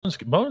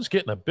Moan's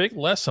getting a big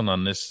lesson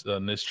on this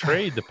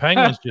trade the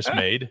Penguins just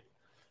made.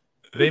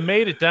 They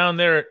made it down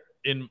there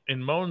in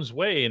Moan's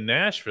way in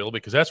Nashville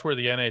because that's where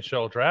the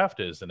NHL draft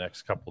is the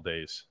next couple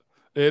days.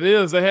 It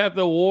is. They had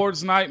the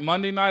awards night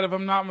Monday night, if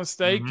I'm not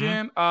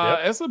mistaken. Yep.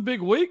 It's a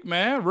big week,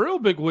 man. Real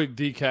big week,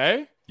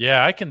 DK.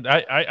 Yeah,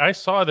 I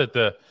saw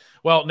that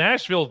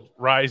Nashville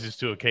rises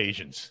to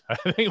occasions. I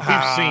think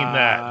we've seen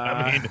that.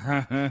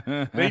 I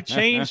mean, they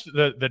changed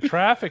the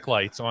traffic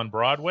lights on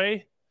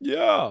Broadway.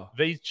 Yeah.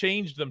 They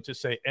changed them to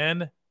say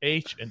N,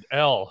 H, and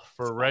L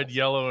for red,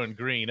 yellow, and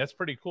green. That's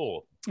pretty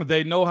cool.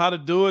 They know how to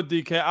do it,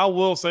 DK. I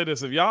will say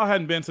this. If y'all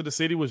hadn't been to the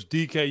city, which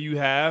DK you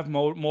have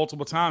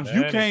multiple times,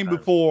 you came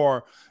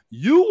before.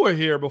 You were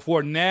here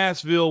before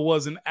Nashville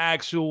was an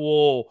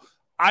actual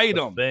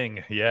item.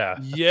 Thing, yeah.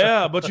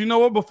 Yeah, but you know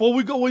what? Before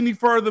we go any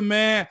further,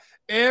 man,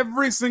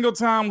 every single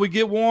time we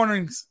get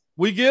warnings,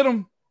 we get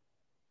them.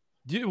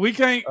 We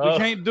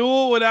can't do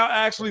it without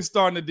actually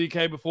starting the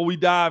DK before we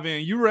dive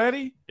in. You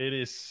ready? It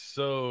is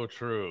so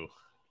true.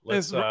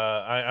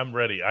 I'm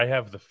ready. I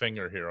have the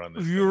finger here on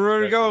this. You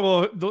ready to go?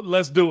 Well,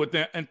 let's do it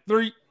then. And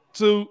 3,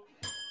 2.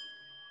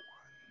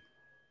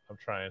 I'm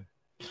trying.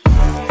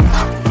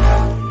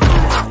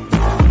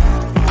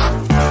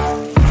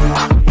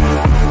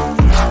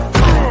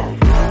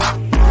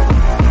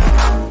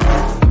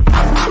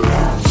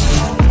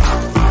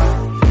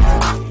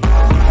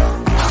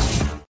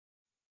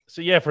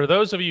 So, yeah, for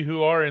those of you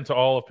who are into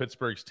all of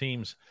Pittsburgh's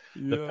teams,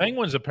 the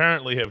Penguins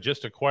apparently have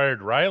just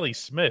acquired Riley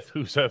Smith,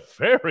 who's a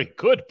very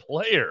good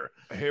player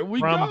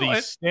from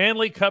the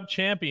Stanley Cup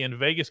champion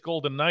Vegas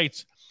Golden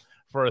Knights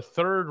for a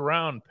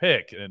third-round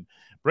pick. And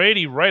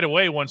Brady right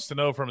away wants to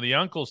know from the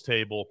uncle's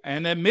table.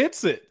 And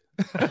admits it.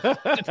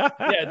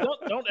 Yeah,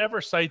 don't ever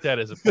cite that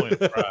as a point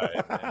of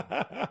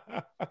pride.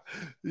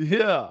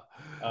 Yeah.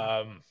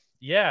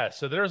 Yeah,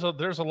 so there's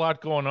a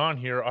lot going on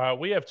here.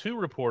 We have two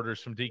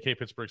reporters from DK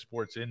Pittsburgh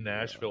Sports in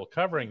Nashville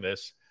covering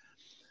this,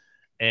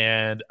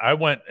 and I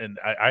went and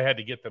I had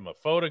to get them a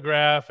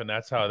photograph, and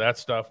that's how that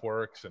stuff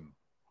works. And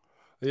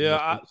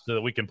so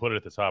that we can put it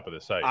at the top of the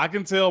site. I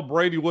can tell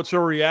Brady what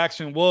your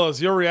reaction was.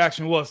 Your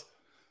reaction was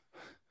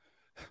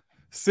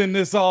send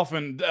this off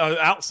and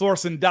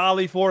outsourcing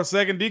Dolly for a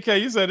second. DK,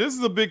 you said this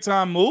is a big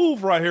time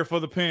move right here for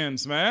the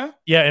Pens, man.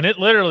 Yeah, and it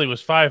literally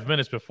was 5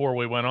 minutes before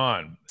we went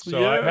on.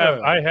 So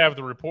I have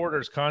the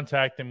reporters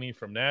contacting me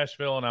from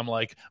Nashville, and I'm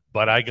like,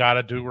 but I got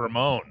to do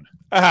Ramon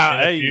in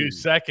a few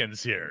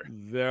seconds here.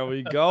 There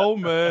we go,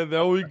 man.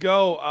 There we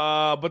go.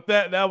 But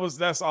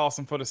that's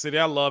awesome for the city.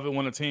 I love it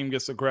when a team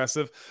gets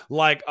aggressive.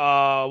 Like,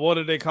 what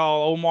do they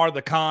call Omar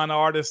the con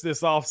artist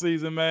this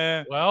offseason,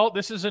 man? Well,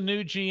 this is a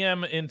new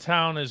GM in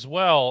town as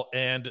well.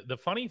 And the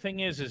funny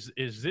thing is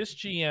this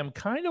GM,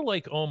 kind of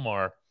like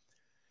Omar,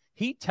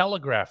 he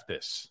telegraphed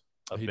this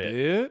a bit. He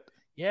did?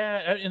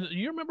 Yeah, and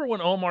you remember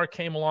when Omar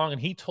came along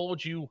and he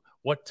told you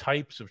what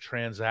types of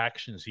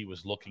transactions he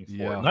was looking for?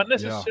 Yeah, not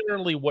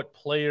necessarily what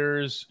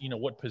players,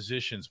 what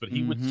positions, but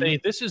he would say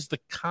this is the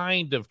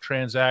kind of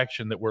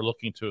transaction that we're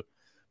looking to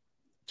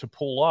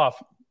pull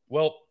off.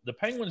 Well, the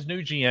Penguins'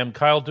 new GM,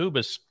 Kyle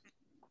Dubas,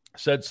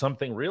 said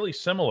something really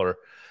similar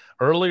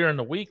earlier in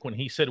the week when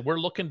he said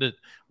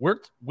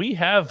we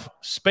have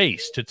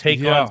space to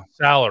take on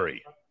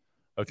salary.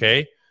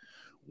 Okay?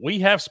 We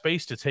have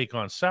space to take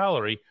on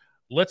salary.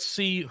 Let's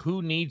see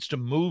who needs to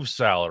move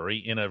salary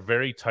in a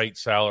very tight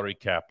salary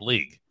cap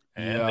league.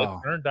 And it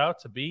turned out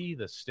to be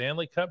the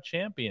Stanley Cup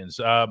champions.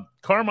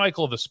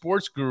 Carmichael, the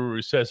sports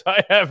guru, says,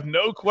 I have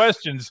no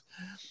questions.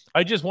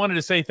 I just wanted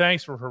to say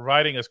thanks for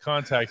providing us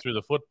contact through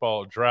the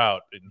football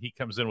drought. And he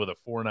comes in with a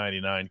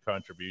 $4.99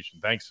 contribution.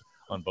 Thanks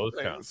on both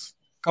counts.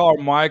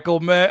 Carmichael,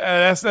 man,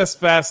 that's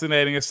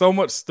fascinating. There's so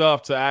much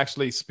stuff to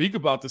actually speak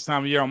about this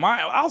time of year.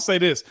 I'll say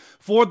this.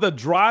 For the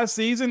dry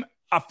season,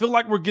 I feel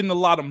like we're getting a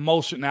lot of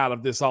motion out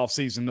of this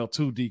offseason, though,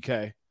 too,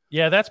 DK.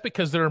 Yeah, that's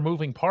because there are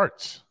moving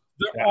parts.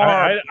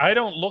 I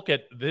don't look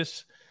at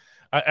this.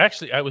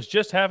 I was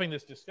just having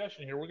this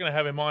discussion here. We're going to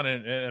have him on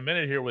in a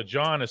minute here with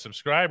John, a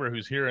subscriber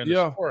who's here in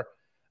the store.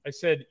 I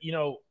said,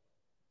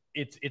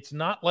 it's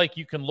not like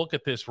you can look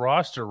at this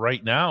roster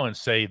right now and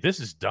say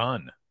this is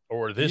done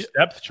or this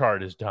depth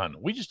chart is done.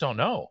 We just don't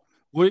know.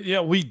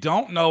 We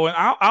don't know. And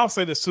I'll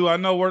say this, too. I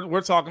know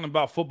we're talking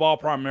about football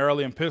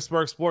primarily in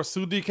Pittsburgh sports,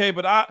 too, DK,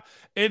 but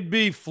it'd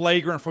be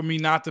flagrant for me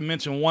not to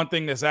mention one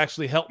thing that's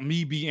actually helped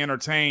me be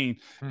entertained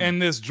in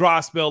this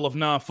dry spell of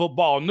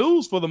non-football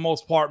news for the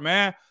most part,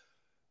 man.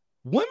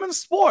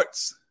 Women's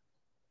sports.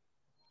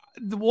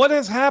 What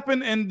has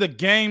happened in the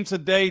game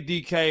today,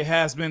 DK,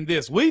 has been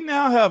this. We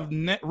now have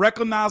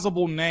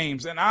recognizable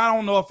names, and I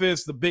don't know if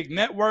it's the big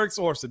networks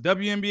or it's the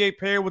WNBA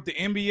paired with the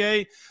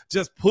NBA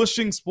just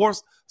pushing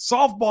sports.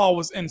 Softball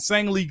was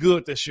insanely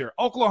good this year.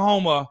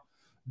 Oklahoma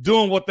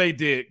doing what they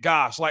did.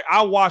 Gosh, like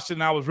I watched it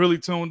and I was really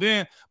tuned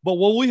in. But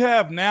what we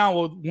have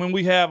now when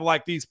we have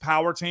like these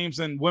power teams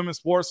in women's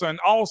sports and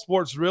all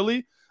sports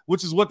really,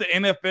 which is what the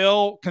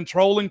NFL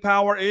controlling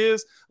power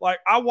is. Like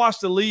I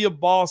watched Aaliyah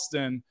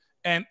Boston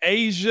and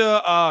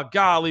Asia,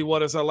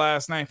 what is her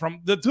last name?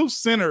 From the two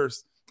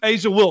centers,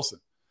 Asia Wilson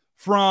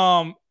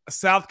from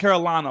South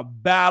Carolina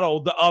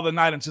battled the other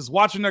night and just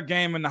watching their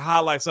game and the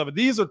highlights of it.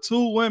 These are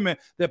two women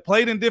that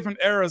played in different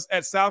eras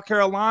at South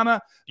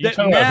Carolina. I'm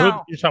talking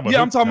about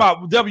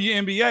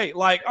WNBA.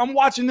 Like, I'm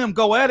watching them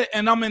go at it,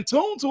 and I'm in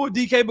tune to it,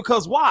 DK,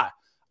 because why?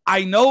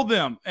 I know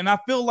them, and I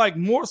feel like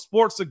more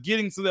sports are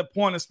getting to that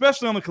point,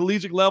 especially on the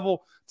collegiate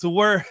level, to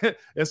where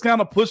it's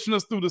kind of pushing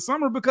us through the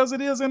summer because it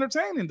is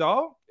entertaining,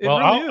 dog.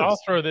 I'll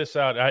throw this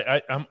out.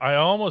 I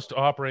almost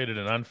operated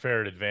an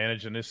unfair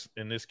advantage in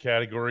this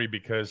category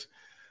because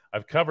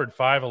I've covered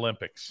 5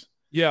 Olympics.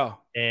 Yeah.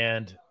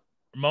 And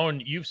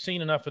Ramon, you've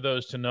seen enough of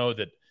those to know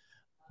that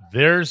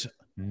there's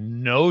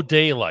no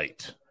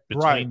daylight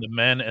between the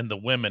men and the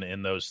women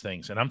in those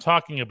things. And I'm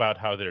talking about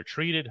how they're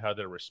treated, how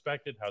they're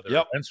respected, how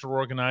their events are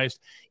organized,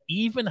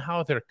 even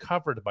how they're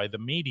covered by the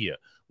media,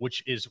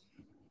 which is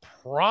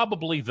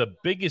probably the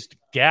biggest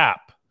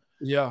gap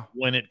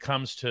when it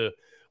comes to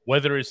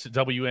whether it's the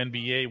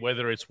WNBA,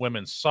 whether it's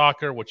women's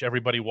soccer, which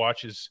everybody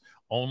watches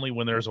only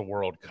when there's a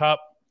World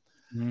Cup.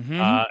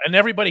 And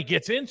everybody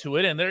gets into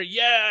it, and they're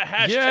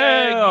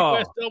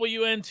hashtag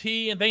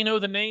USWNT, and they know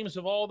the names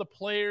of all the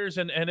players,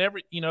 and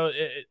every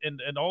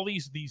and all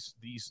these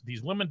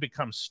women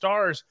become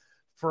stars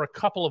for a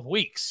couple of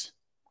weeks.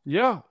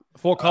 Yeah,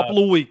 for a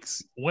couple of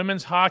weeks.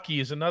 Women's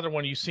hockey is another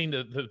one. You've seen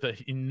the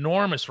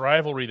enormous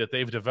rivalry that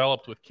they've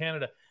developed with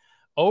Canada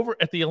over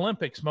at the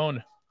Olympics.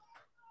 Moan,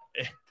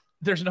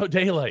 there's no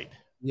daylight.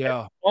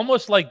 Yeah,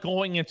 almost like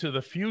going into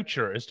the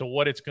future as to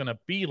what it's going to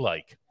be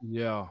like.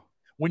 Yeah.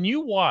 When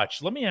you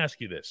watch, let me ask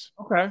you this.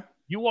 Okay.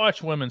 You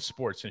watch women's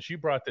sports, since you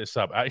brought this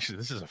up. Actually,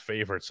 this is a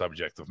favorite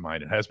subject of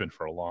mine. It has been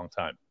for a long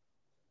time.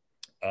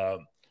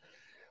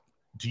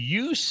 Do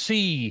you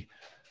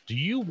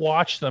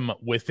watch them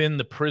within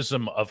the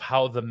prism of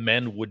how the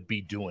men would be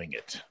doing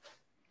it?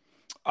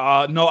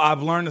 No,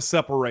 I've learned to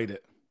separate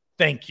it.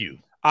 Thank you.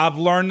 I've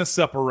learned to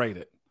separate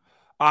it.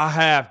 I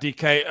have,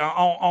 DK,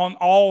 on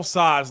all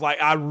sides.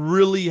 Like, I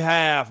really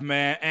have,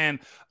 man. And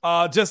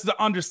just the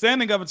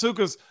understanding of it, too,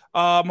 because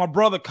my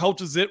brother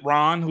coaches it,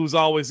 Ron, who's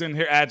always in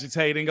here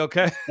agitating,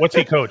 okay? What's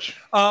he coach?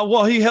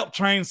 Well, he helped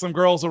train some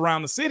girls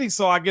around the city,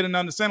 so I get an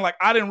understanding. Like,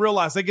 I didn't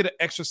realize they get an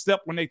extra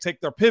step when they take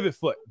their pivot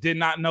foot. Did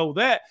not know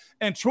that.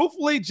 And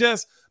truthfully,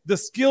 just the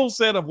skill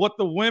set of what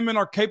the women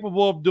are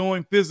capable of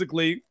doing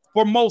physically,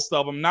 for most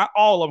of them, not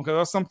all of them, because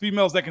there's some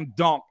females that can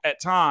dunk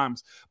at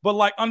times, but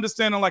like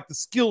understanding like the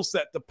skill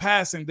set, the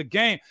passing, the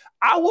game.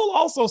 I will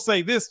also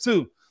say this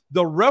too.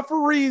 The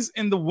referees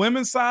in the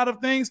women's side of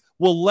things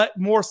will let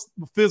more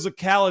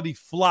physicality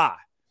fly.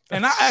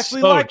 And I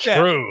actually like that.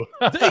 True.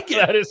 They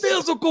get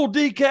physical,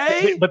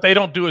 DK. But they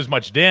don't do as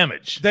much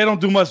damage. They don't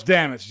do much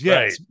damage, yes.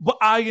 Right. But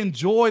I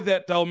enjoy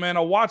that, though, man.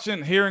 I'm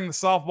watching, hearing the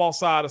softball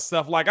side of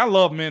stuff. Like, I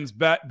love men's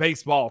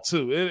baseball,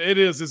 too. It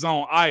is its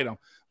own item.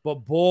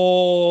 But,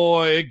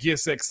 boy, it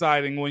gets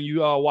exciting when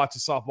you watch a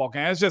softball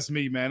game. It's just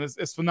me, man.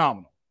 It's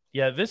phenomenal.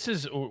 Yeah, this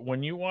is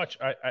when you watch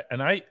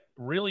I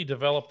really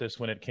developed this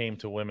when it came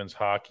to women's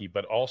hockey,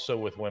 but also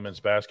with women's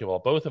basketball,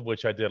 both of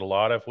which I did a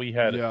lot of. We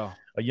had a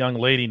young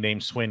lady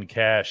named Swin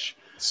Cash.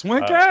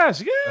 Swin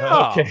Cash,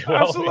 yeah. Okay,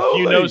 well,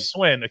 absolutely. You know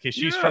Swin. Okay,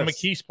 she's from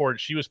McKeesport.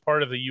 She was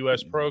part of the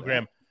U.S.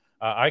 program.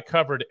 I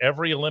covered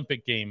every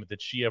Olympic game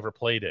that she ever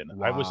played in.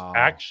 Wow. I was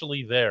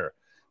actually there.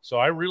 So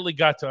I really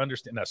got to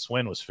understand that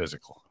Swin was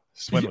physical.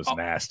 Swin was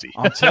nasty.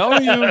 I'm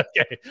telling you.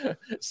 Okay.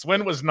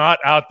 Swin was not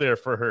out there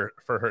for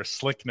her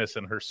slickness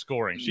and her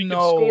scoring. She could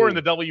score in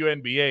the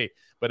WNBA,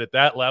 but at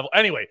that level.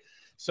 Anyway,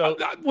 so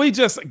we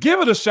just give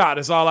it a shot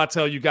is all I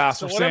tell you guys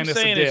so for what saying I'm this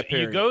saying a is dead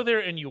period. You go there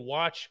and you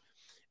watch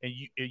and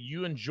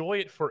you enjoy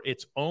it for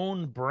its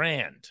own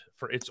brand,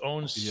 for its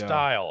own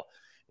style.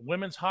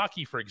 Women's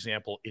hockey, for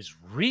example, is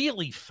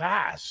really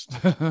fast.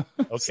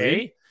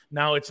 Okay.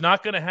 Now, it's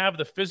not going to have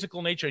the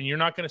physical nature, and you're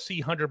not going to see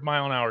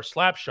 100-mile-an-hour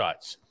slap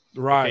shots.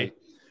 Right. Okay?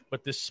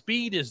 But the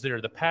speed is there.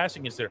 The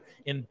passing is there.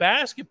 In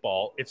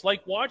basketball, it's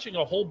like watching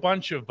a whole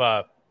bunch of,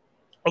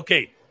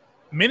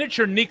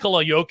 miniature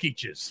Nikola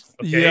Jokic's.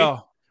 Okay?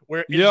 Yeah.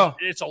 Where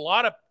it's a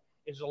lot of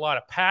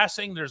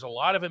passing. There's a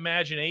lot of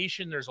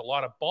imagination. There's a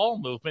lot of ball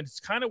movement. It's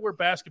kind of where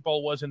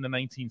basketball was in the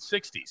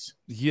 1960s.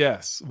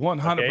 Yes,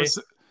 100%. Okay?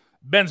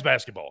 Men's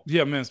basketball.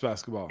 Yeah, men's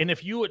basketball. And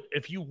if you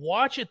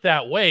watch it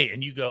that way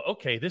and you go,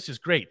 okay, this is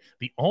great.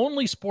 The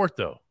only sport,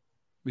 though,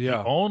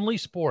 where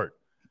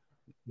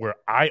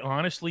I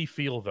honestly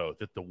feel, though,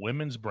 that the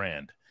women's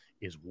brand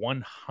is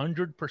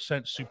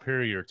 100%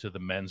 superior to the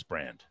men's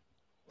brand.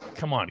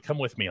 Come on, come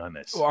with me on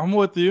this. Well, I'm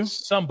with you.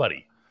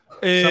 Somebody.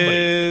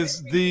 I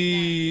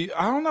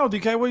don't know,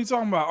 DK, what are you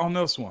talking about on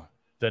this one?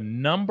 The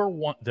number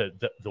one,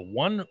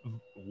 the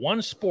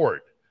one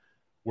sport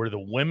where the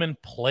women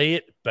play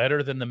it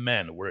better than the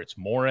men, where it's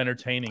more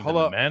entertaining than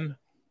the men?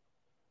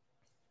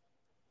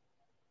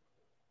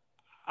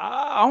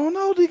 I don't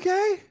know,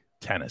 DK.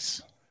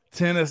 Tennis,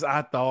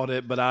 I thought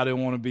it, but I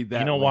didn't want to be that.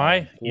 You know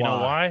why? You know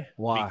why?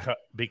 Why?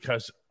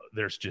 Because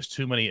there's just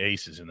too many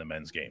aces in the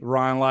men's game.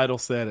 Ryan Lytle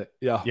said it.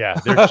 Yeah. Yeah,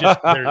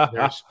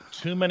 there's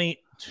too many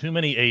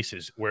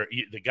aces where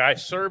the guy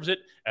serves it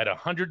at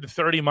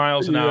 130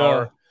 miles an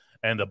hour,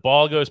 and the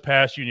ball goes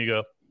past you, and you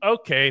go,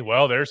 Okay,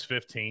 well, there's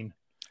 15.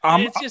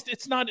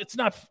 It's not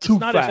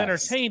as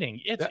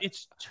entertaining.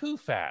 It's too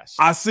fast.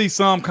 I see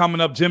some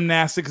coming up.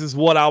 Gymnastics is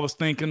what I was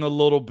thinking a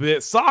little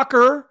bit.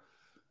 Soccer,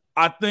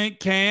 I think,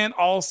 can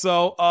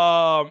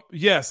also.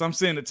 Yes, I'm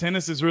saying the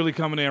tennis is really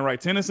coming in, right?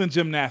 Tennis and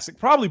gymnastics,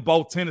 probably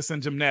both tennis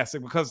and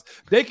gymnastics, because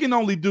they can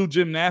only do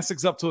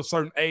gymnastics up to a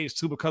certain age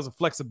too, because of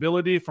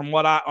flexibility. From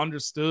what I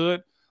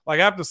understood, like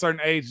after a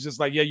certain age, it's just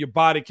like, yeah, your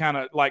body kind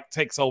of like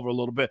takes over a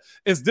little bit.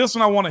 It's this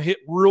one I want to hit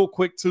real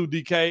quick too,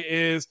 DK,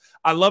 is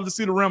I love to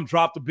see the rim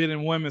dropped a bit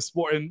in women's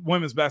sport and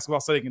women's basketball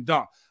so they can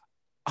dunk.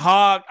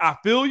 Hog, I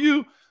feel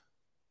you,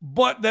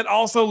 but that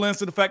also lends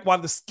to the fact why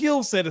the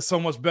skill set is so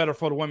much better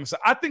for the women. So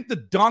I think the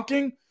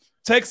dunking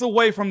takes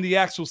away from the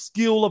actual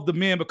skill of the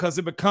men because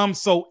it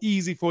becomes so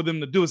easy for them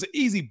to do. It's an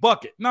easy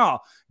bucket. No,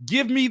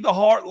 give me the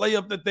hard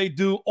layup that they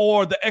do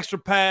or the extra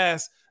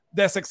pass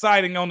that's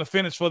exciting on the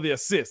finish for the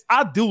assist.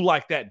 I do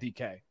like that,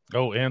 DK.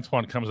 Oh,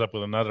 Antoine comes up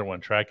with another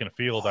one, track and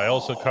field. I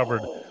also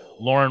covered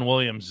Lauren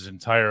Williams'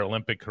 entire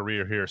Olympic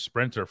career here,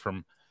 sprinter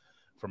from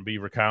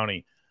Beaver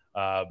County.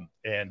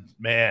 And,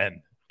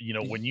 man, you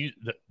know, when you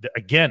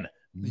again,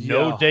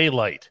 no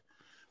daylight.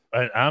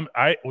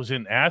 I was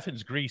in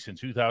Athens, Greece in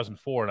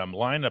 2004, and I'm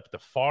lined up at the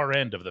far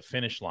end of the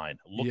finish line,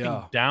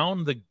 looking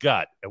down the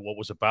gut at what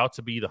was about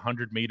to be the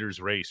 100 meters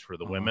race for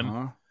the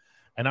women.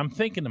 And I'm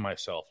thinking to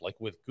myself, like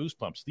with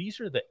goosebumps, these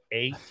are the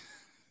 8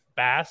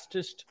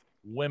 fastest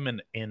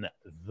women in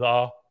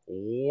the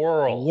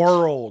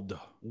world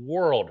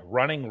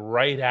running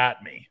right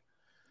at me.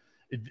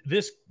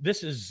 This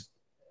is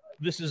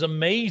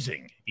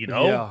amazing, you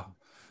know? Yeah.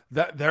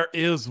 That there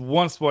is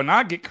one sport, and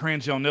I get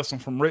cringy on this one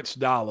from Rich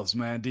Dollars,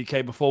 man,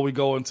 DK, before we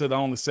go into the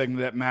only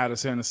segment that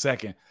matters here in a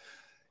second.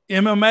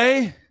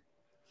 MMA?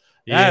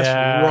 That's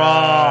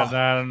raw.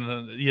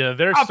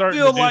 They're starting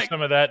to do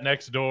some of that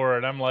next door,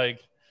 and I'm like,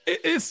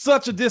 it's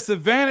such a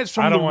disadvantage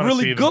from the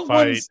really good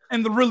ones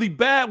and the really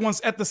bad ones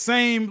at the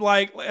same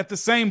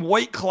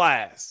weight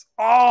class.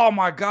 Oh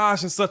my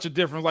gosh, it's such a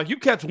difference. Like you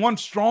catch one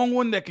strong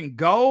one that can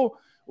go,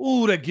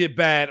 that get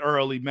bad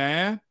early,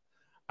 man.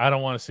 I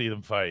don't want to see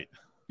them fight.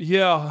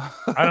 Yeah.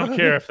 I don't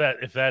care if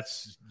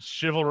that's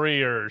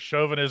chivalry or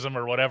chauvinism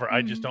or whatever.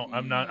 I just don't.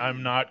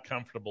 I'm not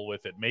comfortable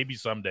with it. Maybe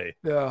someday.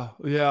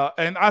 Yeah.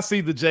 And I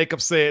see the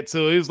Jacob say it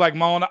too. He was like,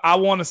 Mona, I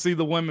want to see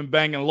the women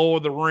bang and lower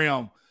the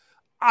rim.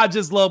 I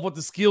just love what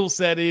the skill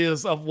set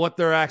is of what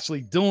they're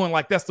actually doing.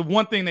 Like that's the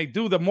one thing they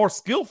do. They're more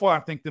skillful, I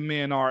think, than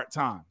men are at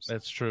times.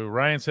 That's true.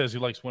 Ryan says he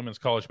likes women's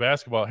college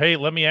basketball. Hey,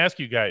 let me ask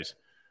you guys,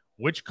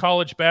 which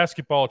college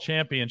basketball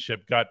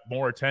championship got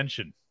more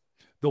attention?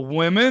 The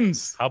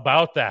women's. How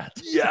about that?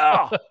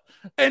 Yeah.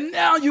 And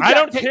now I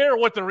don't care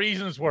what the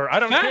reasons were. I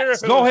don't care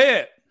if go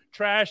ahead.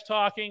 Trash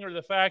talking or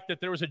the fact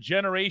that there was a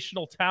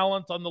generational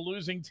talent on the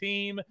losing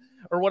team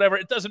or whatever.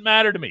 It doesn't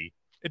matter to me.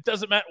 It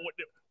doesn't matter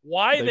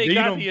why they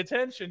got the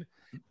attention.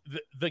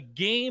 The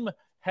game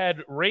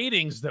had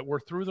ratings that were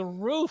through the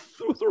roof.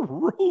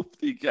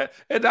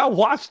 And I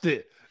watched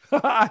it.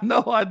 I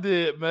know I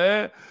did,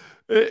 man.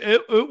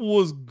 It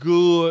was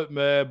good,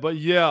 man. But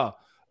yeah.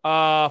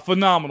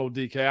 Phenomenal,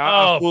 DK.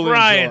 I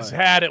Brian's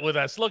had it with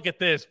us. Look at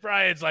this.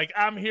 Brian's like,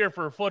 I'm here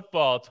for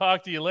football.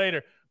 Talk to you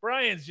later.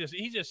 Brian's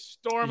he's just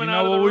storming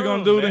out of the room. You know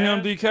what we're going to do to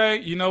him,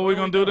 DK? You know what we're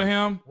going to do to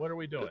him? What are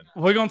we doing?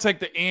 We're going to take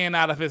the N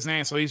out of his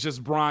name, so he's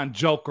just Brian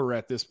Joker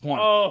at this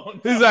point. Oh,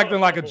 no. He's acting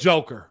like a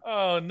joker.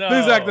 Oh, no.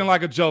 He's acting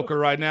like a joker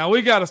right now.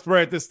 We got to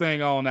spread this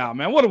thing on out,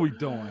 man. What are we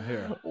doing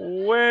here?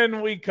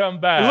 When we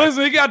come back.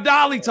 Listen, he got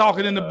Dolly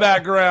talking in the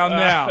background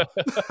now.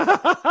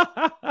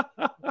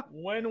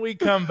 When we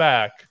come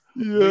back,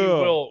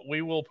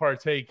 we will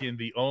partake in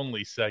the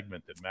only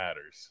segment that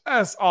matters.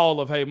 That's all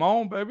of Hey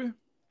Mon, baby.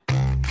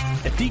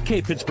 At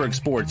DK Pittsburgh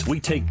Sports,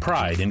 we take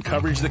pride in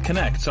coverage that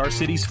connects our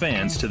city's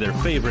fans to their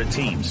favorite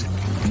teams.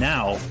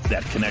 Now,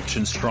 that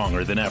connection's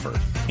stronger than ever.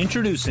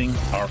 Introducing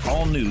our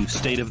all-new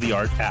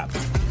state-of-the-art app.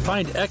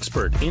 Find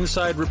expert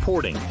inside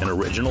reporting and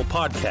original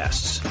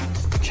podcasts.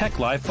 Check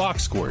live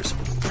box scores.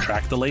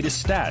 Track the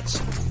latest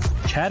stats.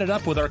 Chat it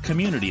up with our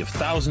community of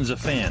thousands of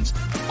fans,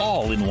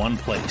 all in one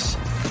place.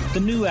 The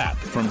new app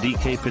from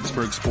DK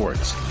Pittsburgh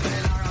Sports.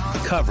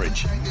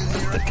 Coverage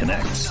that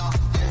connects.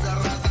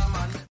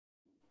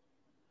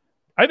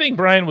 I think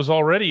Brian was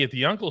already at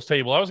the uncle's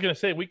table. I was going to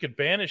say we could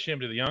banish him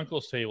to the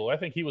uncle's table. I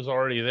think he was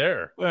already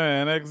there.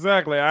 Man,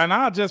 exactly. And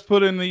I just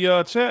put in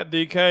the chat,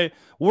 DK,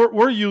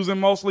 we're using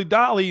mostly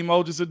dolly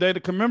emojis today to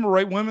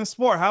commemorate women's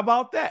sport. How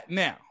about that?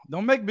 Now,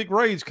 don't make Big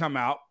Rage come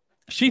out.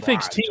 She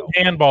thinks team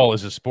handball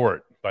is a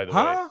sport, by the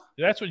way.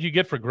 That's what you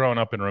get for growing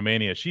up in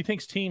Romania. She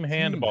thinks team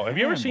handball. Have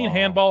you ever seen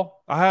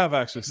handball? I have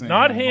actually seen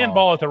Not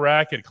handball at the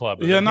racket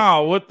club. Yeah,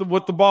 no, with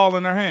the ball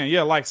in their hand.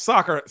 Yeah, like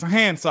soccer. It's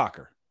hand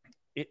soccer.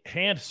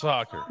 Hand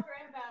soccer.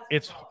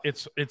 It's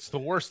the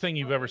worst thing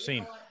you've ever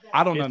seen.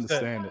 I don't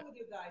understand it.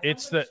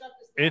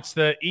 It's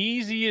the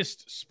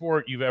easiest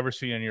sport you've ever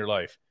seen in your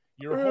life.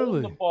 You're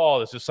holding the ball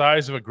that's the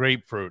size of a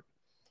grapefruit,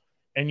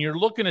 and you're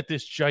looking at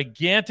this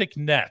gigantic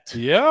net.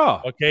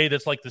 Yeah. Okay,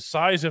 that's like the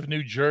size of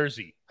New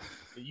Jersey.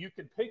 You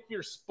can pick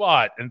your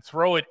spot and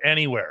throw it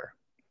anywhere.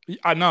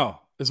 I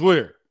know. It's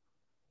weird.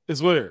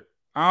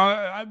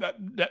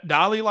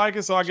 Dolly like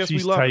it, so I guess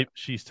we love it.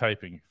 She's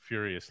typing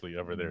furiously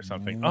over there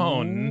something.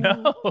 Oh,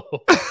 no.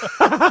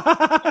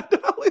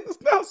 Dolly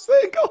is now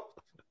single.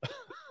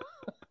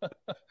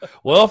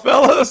 Well,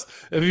 fellas,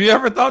 if you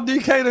ever thought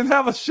DK didn't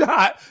have a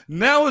shot,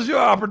 now is your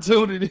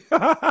opportunity.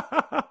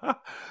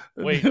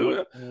 Wait,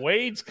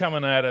 Wade's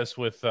coming at us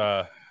with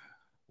a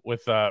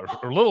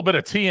little bit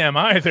of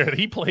TMI there.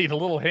 He played a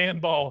little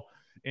handball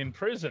in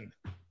prison.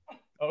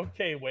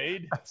 Okay,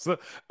 Wade.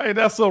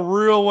 That's a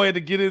real way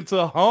to get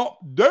into hump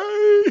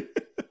day.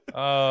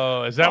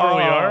 Oh, is that where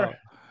we are?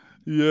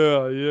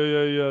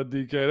 Yeah,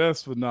 DK.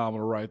 That's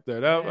phenomenal right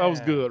there. That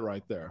was good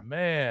right there.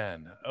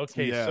 Man.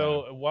 Okay, Yeah.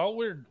 So while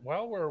we're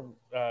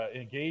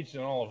engaged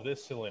in all of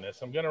this silliness,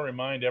 I'm going to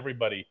remind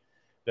everybody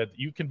that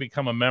you can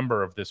become a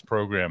member of this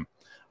program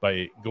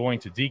by going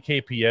to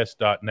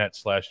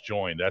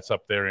dkps.net/join. That's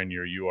up there in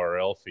your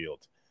URL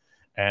field.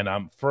 And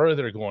I'm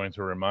further going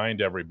to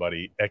remind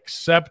everybody,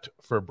 except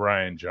for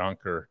Brian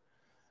Jonker,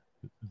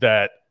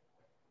 that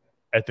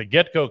at the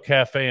Get-Go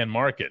Cafe and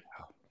Market,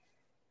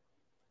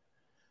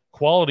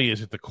 quality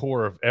is at the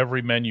core of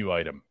every menu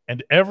item.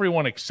 And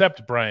everyone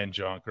except Brian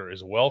Jonker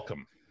is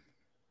welcome.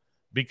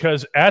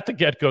 Because at the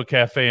Get-Go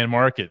Cafe and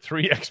Market,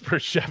 3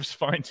 expert chefs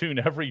fine-tune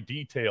every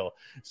detail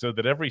so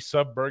that every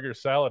sub, burger,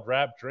 salad,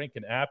 wrap, drink,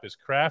 and app is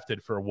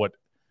crafted for what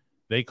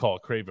they call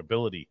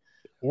craveability.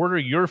 Order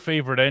your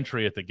favorite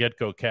entry at the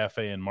Get-Go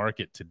Cafe and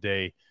Market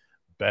today.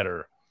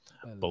 Better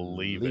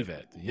believe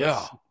it.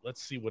 Yeah.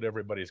 Let's see what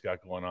everybody's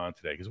got going on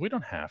today, because we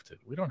don't have to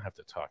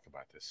talk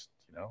about this,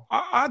 you know.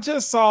 I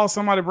just saw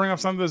somebody bring up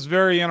something that's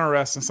very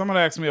interesting.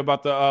 Somebody asked me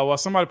about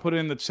somebody put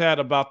in the chat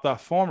about the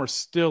former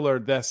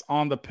Steeler that's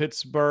on the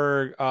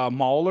Pittsburgh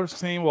Maulers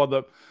team. Well,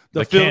 the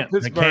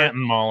Canton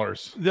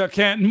Maulers. The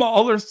Canton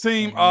Maulers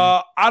team.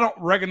 I don't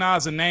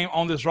recognize the name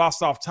on this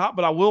roster off top,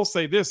 but I will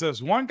say this.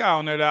 There's one guy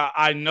on there that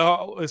I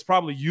know is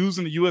probably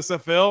using the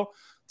USFL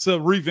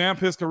to revamp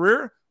his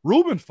career.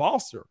 Ramon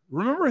Foster.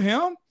 Remember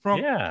him?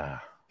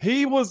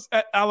 He was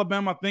at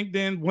Alabama, I think,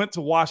 then went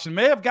to Washington.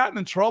 May have gotten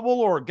in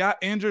trouble or got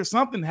injured.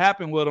 Something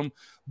happened with him.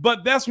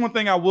 But that's one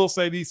thing I will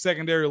say these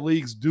secondary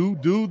leagues do,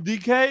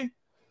 DK,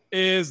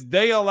 is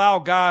they allow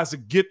guys to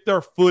get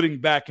their footing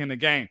back in the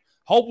game.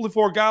 Hopefully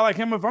for a guy like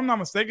him, if I'm not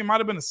mistaken,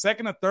 might have been a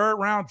second or third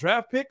round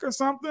draft pick or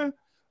something.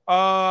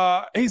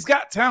 He's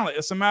got talent.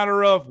 It's a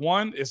matter of,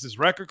 one, is his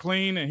record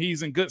clean and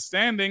he's in good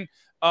standing.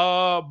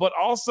 But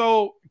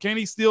also, can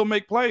he still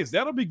make plays?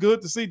 That'll be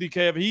good to see,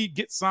 DK, if he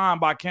gets signed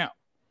by camp.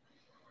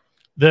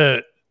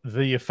 The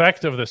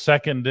effect of the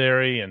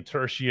secondary and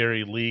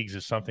tertiary leagues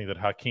is something that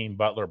Hakeem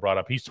Butler brought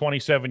up. He's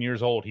 27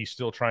 years old. He's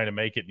still trying to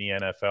make it in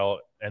the NFL.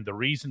 And the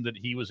reason that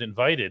he was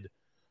invited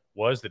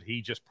was that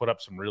he just put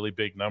up some really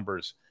big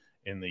numbers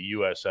in the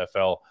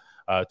USFL.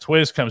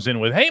 Twiz comes in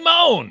with, "Hey,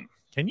 Moan,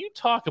 can you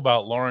talk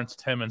about Lawrence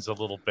Timmons a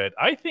little bit?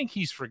 I think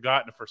he's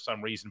forgotten for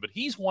some reason, but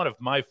he's one of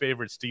my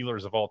favorite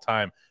Steelers of all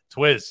time."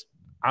 Twiz,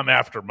 I'm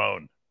after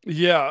Moan.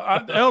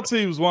 Yeah,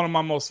 LT was one of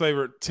my most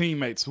favorite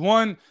teammates.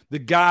 One, the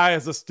guy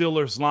is a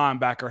Steelers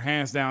linebacker,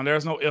 hands down.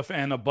 There's no ifs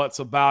and buts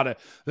about it.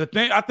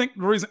 I think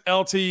the reason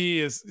LT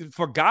is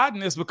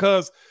forgotten is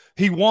because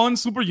he won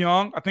super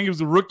young. I think he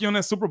was a rookie on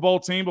that Super Bowl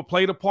team, but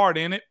played a part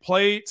in it.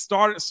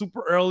 Started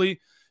super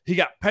early. He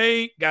got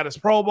paid, got his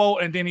Pro Bowl,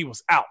 and then he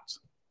was out.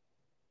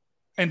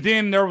 And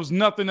then there was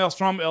nothing else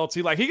from LT.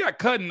 Like, he got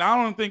cut, and I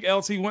don't think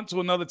LT went to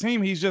another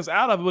team. He's just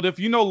out of it. But if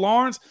you know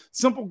Lawrence,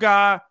 simple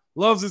guy,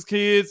 loves his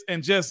kids,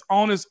 and just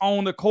on his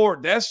own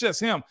accord, that's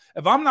just him.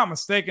 If I'm not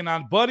mistaken, a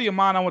buddy of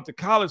mine I went to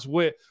college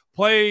with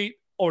played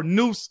or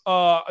knew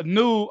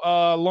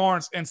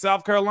Lawrence in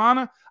South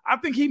Carolina. I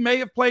think he may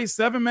have played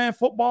 7-man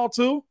football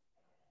too.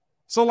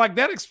 So, like,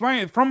 that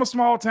explains, from a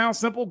small town,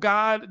 simple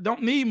guy,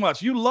 don't need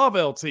much. You love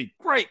LT.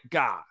 Great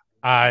guy.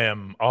 I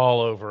am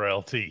all over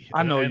LT.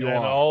 I know you are.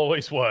 And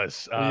always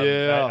was.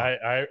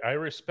 Yeah. I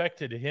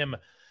respected him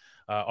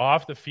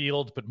off the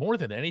field, but more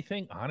than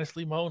anything,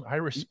 honestly, Moan, I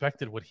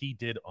respected what he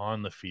did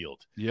on the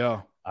field.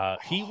 Yeah.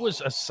 He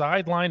was a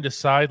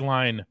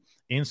sideline-to-sideline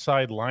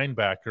inside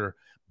linebacker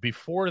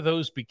before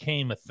those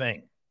became a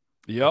thing.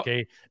 Yep.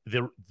 Okay.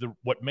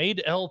 What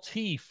made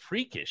LT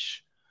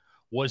freakish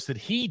was that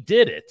he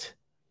did it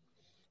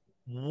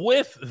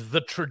with the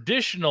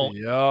traditional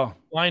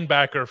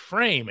linebacker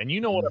frame. And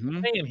you know what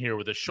I'm saying here,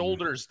 with the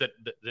shoulders that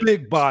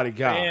big body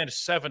guy and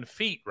 7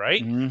 feet,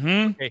 right?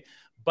 Mm-hmm. Okay.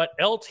 But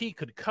LT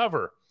could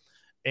cover,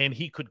 and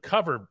he could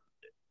cover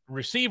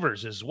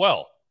receivers as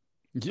well.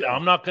 Yeah. Now,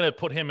 I'm not going to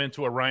put him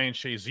into a Ryan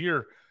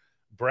Shazier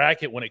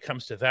bracket when it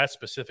comes to that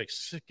specific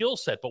skill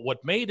set. But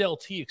what made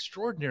LT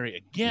extraordinary,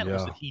 again,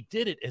 was that he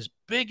did it as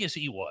big as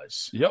he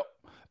was. Yep.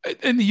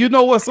 And you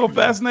know what's so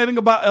fascinating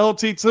about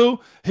LT too?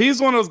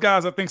 He's one of those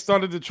guys I think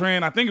started the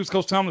trend. I think it was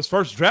Coach Tomlin's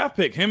first draft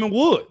pick, him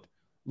and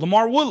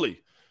Lamar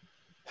Woodley.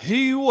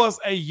 He was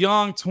a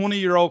young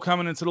 20-year-old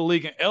coming into the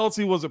league, and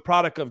LT was a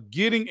product of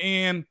getting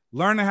in,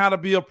 learning how to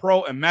be a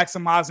pro, and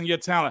maximizing your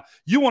talent.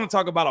 You want to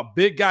talk about a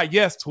big guy?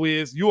 Yes,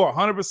 Twiz, you are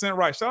 100%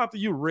 right. Shout out to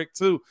you, Rick,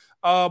 too.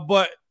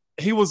 But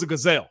he was a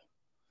gazelle.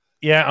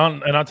 Yeah,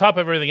 and on top of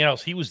everything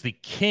else, he was the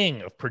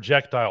king of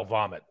projectile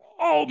vomit.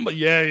 Oh,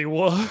 yeah, he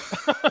was.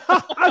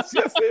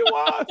 Yes, he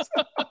was.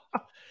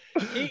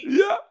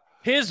 Yeah.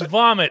 His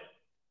vomit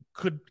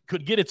could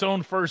get its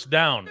own first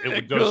down. It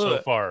would go so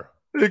far.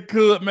 It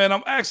could, man.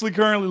 I'm actually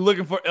currently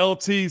looking for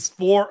LT's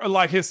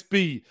his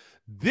speed.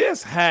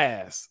 This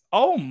has,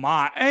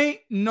 ain't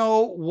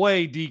no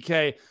way,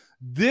 DK.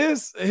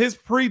 His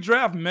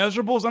pre-draft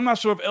measurables, I'm not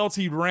sure if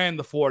LT ran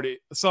the 40.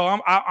 So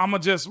I'm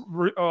going to just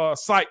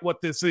cite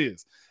what this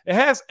is. It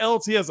has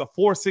LT as a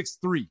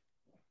 4.63.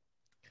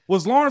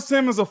 Was Lawrence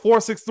Timmons a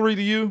 4.63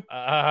 to you?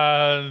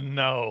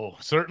 No,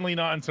 certainly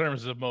not in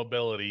terms of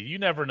mobility. You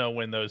never know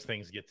when those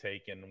things get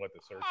taken, what the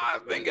search. I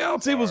think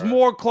LT was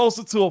more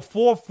closer to a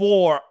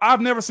 4.4.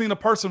 I've never seen a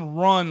person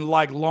run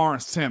like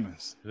Lawrence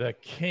Timmons. The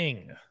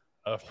king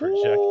of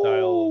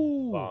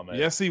projectile vomit.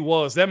 Yes, he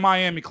was. That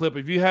Miami clip,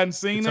 if you hadn't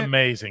seen it's it.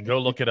 Amazing. Go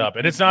look it up.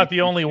 And it's not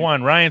the only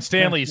one. Ryan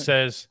Stanley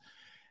says,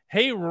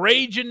 "Hey,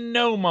 Ragin'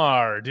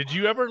 Nomar, did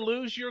you ever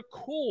lose your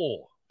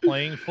cool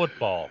playing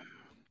football?"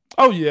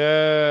 Oh,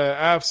 yeah,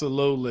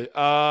 absolutely.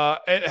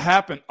 It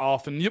happened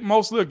often,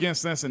 mostly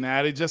against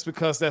Cincinnati, just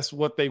because that's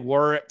what they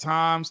were at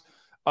times.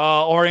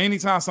 Or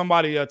anytime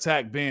somebody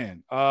attacked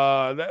Ben.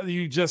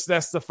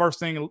 That's the first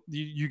thing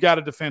you got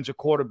to defend your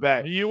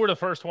quarterback. You were the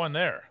first one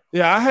there.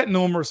 Yeah, I had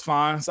numerous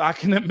fines. I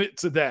can admit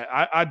to that.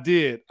 I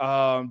did.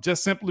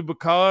 Just simply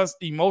because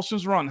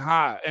emotions run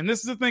high. And this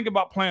is the thing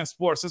about playing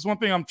sports. It's one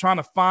thing I'm trying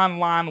to fine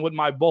line with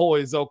my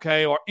boys,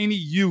 okay, or any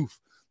youth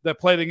that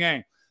play the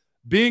game.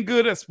 Being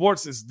good at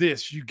sports is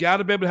this. You got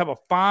to be able to have a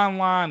fine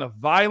line of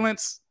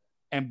violence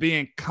and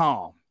being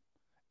calm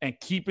and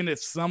keeping it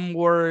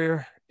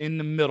somewhere in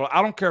the middle.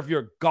 I don't care if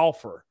you're a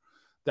golfer.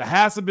 There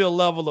has to be a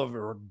level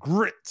of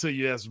grit to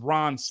you as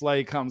Ron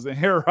Slay comes in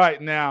here right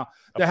now.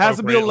 There has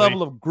to be a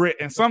level of grit.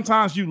 And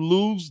sometimes you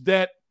lose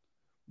that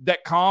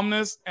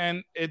calmness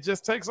and it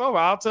just takes over.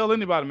 I'll tell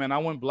anybody, man, I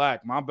went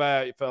black. My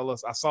bad,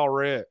 fellas. I saw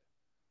red.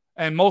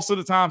 And most of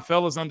the time,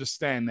 fellas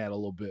understand that a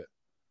little bit.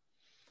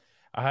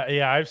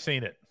 Yeah, I've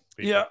seen it.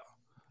 Yeah.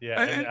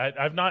 Yeah,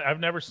 and I've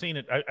never seen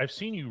it. I've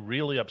seen you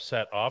really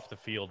upset off the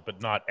field,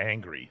 but not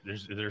angry.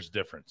 There's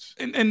difference.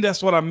 And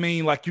that's what I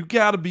mean. Like, you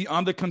got to be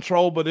under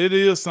control, but it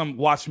is some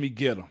watch me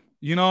get them.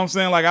 You know what I'm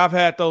saying? Like, I've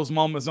had those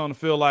moments on the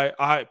field like,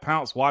 all right,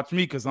 Pounce, watch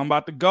me because I'm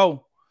about to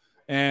go.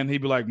 And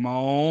he'd be like,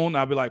 Moan.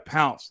 I'd be like,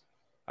 Pounce,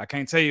 I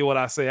can't tell you what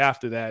I say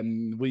after that,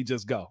 and we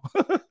just go.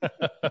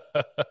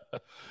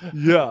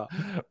 Yeah.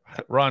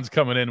 Ron's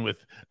coming in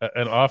with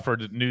an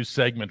offered new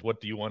segment. What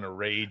do you want to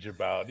rage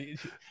about?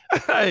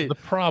 Hey. The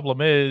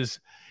problem is,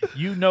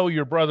 you know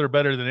your brother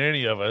better than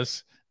any of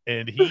us,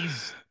 and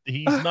he's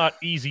not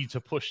easy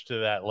to push to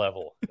that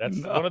level. That's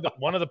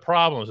one of the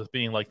problems with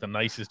being like the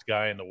nicest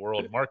guy in the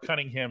world. Mark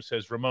Cunningham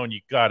says, Ramon,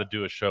 you got to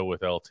do a show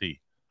with LT.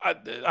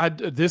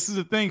 This is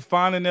the thing,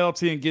 finding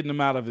LT and getting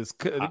him out of his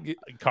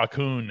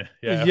cocoon.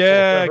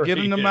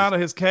 Getting him out of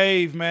his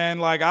cave, man.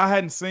 Like, I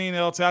hadn't seen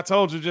LT. I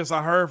told you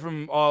I heard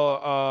from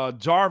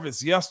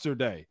Jarvis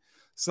yesterday.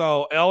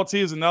 So LT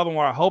is another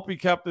one. I hope he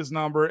kept his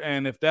number,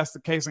 and if that's the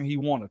case and he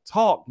want to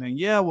talk, then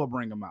yeah, we'll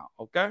bring him out.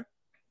 Okay.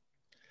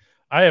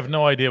 I have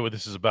no idea what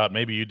this is about.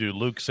 Maybe you do.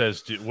 Luke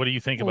says, what do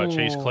you think about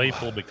Chase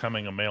Claypool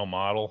becoming a male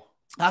model?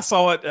 I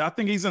saw it. I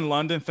think he's in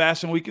London.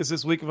 Fashion Week is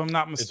this week, if I'm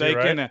not mistaken.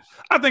 Right? And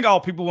I think all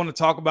people want to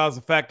talk about is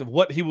the fact of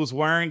what he was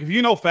wearing. If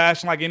you know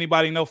fashion, like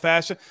anybody know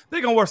fashion, they're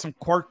going to wear some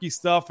quirky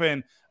stuff.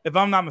 And if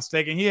I'm not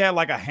mistaken, he had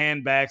like a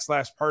handbag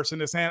 / purse in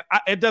his hand.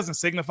 It doesn't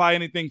signify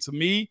anything to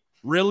me,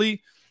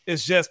 really.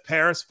 It's just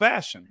Paris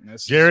fashion.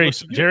 Jerry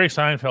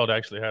Seinfeld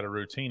actually had a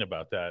routine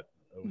about that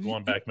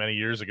going back many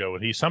years ago.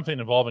 And he's something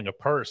involving a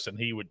purse, and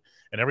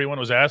everyone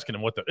was asking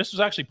him this was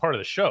actually part of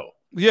the show.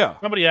 Yeah.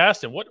 Somebody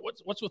asked him,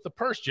 what's with the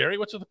purse, Jerry?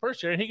 What's with the purse,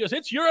 Jerry? And he goes,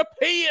 it's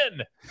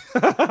European.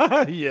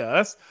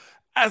 Yeah,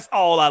 that's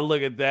all I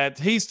look at that.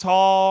 He's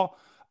tall,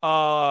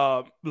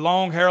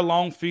 long hair,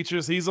 long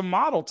features. He's a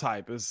model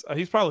type.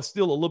 He's probably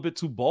still a little bit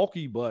too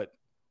bulky, but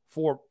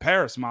for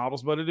Paris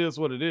models, but it is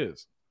what it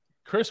is.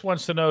 Chris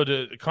wants to know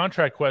the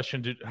contract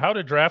question. How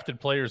do drafted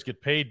players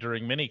get paid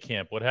during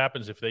minicamp? What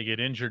happens if they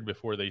get injured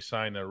before they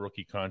sign their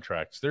rookie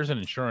contracts? There's an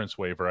insurance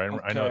waiver.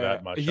 I know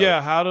that much.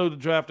 Yeah, how do the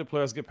drafted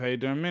players get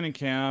paid during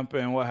minicamp?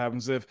 And what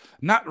happens if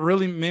not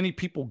really many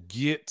people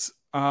get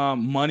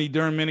money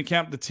during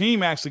minicamp? The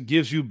team actually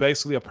gives you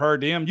basically a per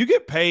diem. You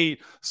get paid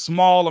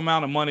small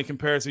amount of money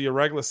compared to your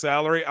regular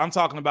salary. I'm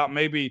talking about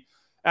maybe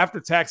after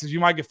taxes, you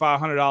might get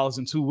 $500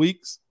 in 2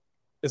 weeks.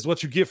 Is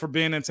what you get for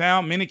being in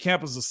town.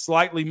 Minicamp is a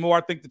slightly more.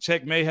 I think the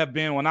check may have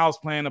been when I was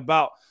playing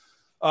about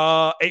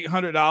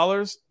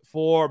 $800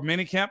 for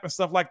minicamp and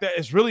stuff like that.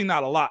 It's really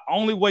not a lot.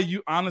 Only way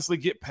you honestly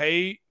get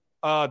paid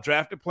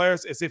drafted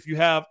players is if you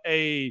have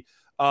a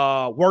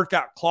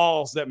workout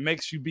clause that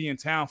makes you be in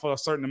town for a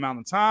certain amount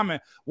of time.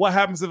 And what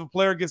happens if a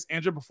player gets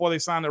injured before they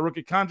sign their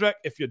rookie contract?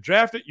 If you're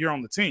drafted, you're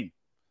on the team,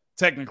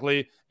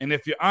 technically. And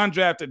if you're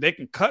undrafted, they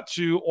can cut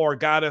you, or a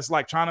guy that's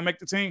like trying to make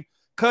the team,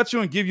 cut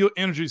you and give you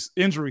an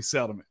injury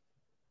settlement.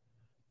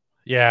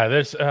 Yeah,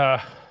 there's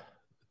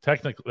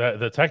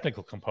The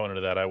technical component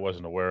of that I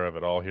wasn't aware of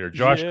at all here.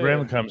 Josh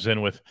Grimm comes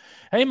in with,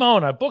 "Hey,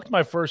 Moan, I booked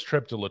my first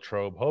trip to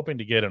Latrobe, hoping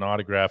to get an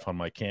autograph on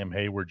my Cam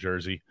Hayward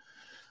jersey.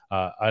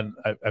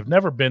 I've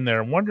never been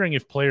there. I'm wondering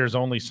if players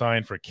only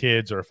sign for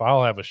kids or if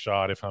I'll have a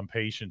shot if I'm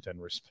patient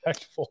and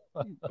respectful."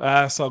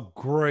 That's a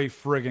great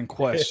friggin'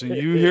 question.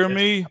 You hear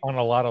me? On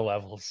a lot of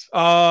levels.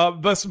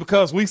 But it's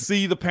because we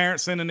see the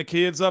parents sending the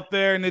kids up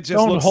there and it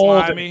just looks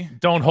slimy.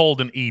 Don't hold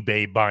an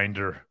eBay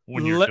binder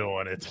when you're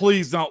doing it.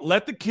 Please don't.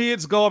 Let the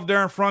kids go up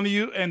there in front of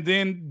you and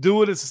then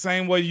do it the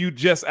same way you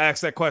just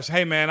asked that question.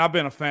 "Hey, man, I've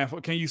been a fan.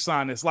 Can you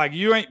sign this?" Like,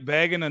 you ain't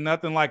begging or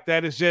nothing like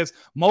that. It's just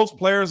most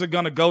players are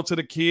going to go to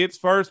the kids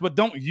first, but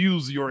don't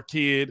use your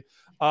kid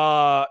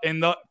in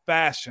the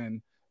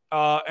fashion.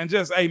 And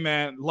just, "Hey,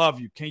 man, love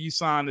you. Can you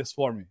sign this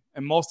for me?"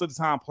 And most of the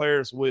time,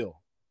 players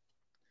will.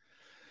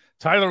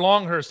 Tyler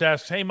Longhurst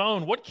asks, "Hey,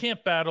 Moan, what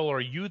camp battle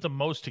are you the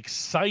most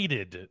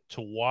excited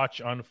to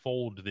watch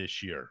unfold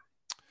this year?"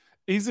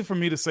 Easy for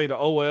me to say the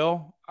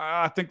OL.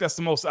 I think that's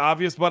the most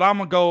obvious, but I'm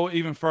going to go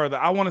even further.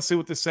 I want to see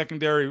what the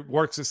secondary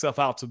works itself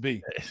out to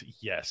be.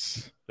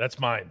 Yes, that's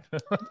mine.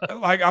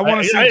 Like, I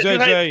want to see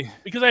JJ.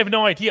 Because I have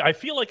no idea. I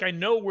feel like I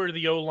know where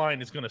the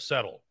O-line is going to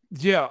settle.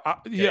 Yeah,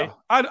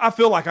 I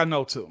feel like I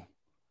know too.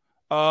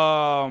 But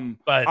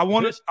I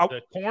want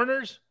the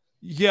corners?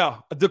 Yeah,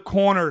 the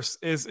corners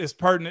is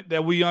pertinent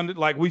that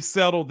we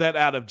settled that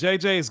out of.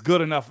 JJ is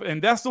good enough,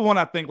 and that's the one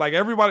I think, like,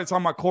 everybody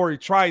talking about Corey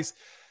Trice.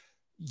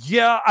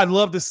 Yeah, I'd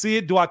love to see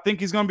it. Do I think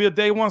he's going to be a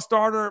day one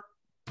starter?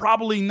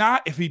 Probably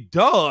not. If he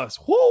does,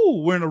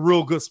 we're in a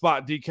real good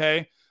spot,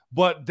 DK.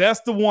 But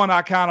that's the one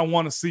I kind of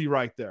want to see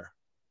right there.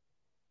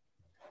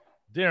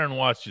 Darren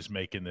Watts just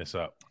making this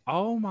up.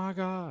 Oh, my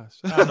gosh.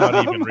 I'm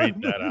not even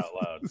reading that out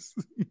loud.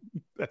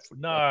 That's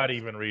not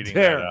even reading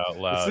that out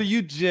loud. So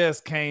you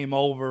just came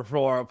over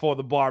for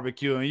the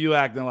barbecue and you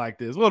acting like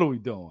this. What are we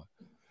doing?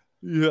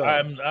 Yeah,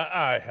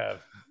 I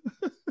have.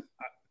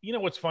 You know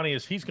what's funny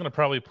is he's going to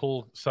probably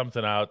pull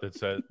something out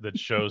that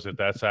shows that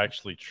that's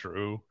actually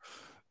true.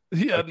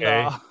 Yeah,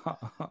 okay?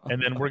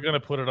 And then we're going to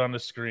put it on the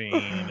screen,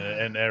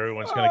 and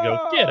everyone's going to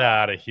go, "Get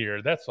out of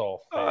here." That's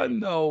all fake. I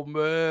know,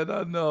 man.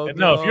 I know.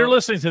 No, if you're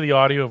listening to the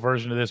audio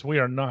version of this, we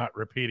are not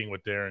repeating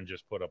what Darren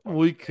just put up.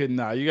 We could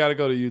not. You got to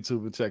go to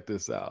YouTube and check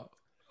this out.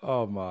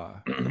 Oh, my.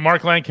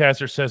 Mark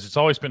Lancaster says, "It's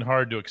always been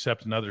hard to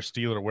accept another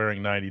Steeler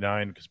wearing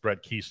 99 because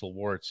Brett Kiesel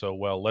wore it so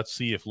well. Let's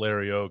see if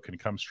Larry O can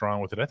come strong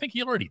with it." I think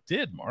he already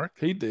did, Mark.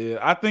 He did.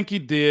 I think he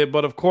did.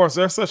 But, of course,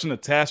 there's such an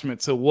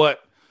attachment to what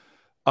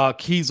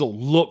Kiesel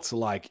looked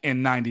like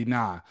in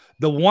 99.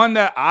 The one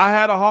that I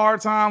had a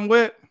hard time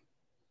with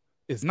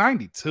is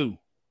 92.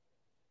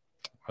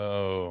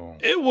 Oh.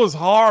 It was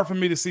hard for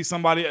me to see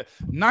somebody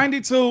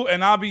 92,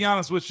 and I'll be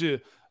honest with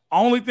you,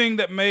 only thing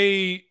that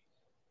made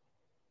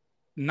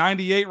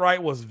 98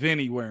 right was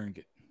Vinny wearing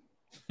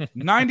it.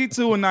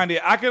 92 and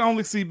 98. I can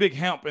only see Big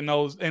Hemp in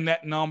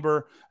that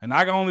number, and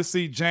I can only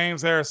see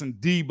James Harrison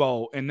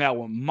Debo in that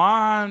one.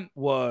 Mine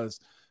was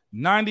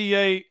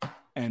 98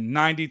 and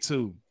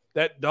 92.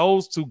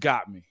 Those two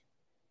got me.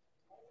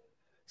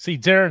 See,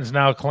 Darren's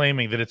now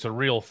claiming that it's a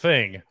real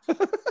thing,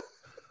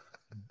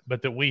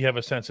 but that we have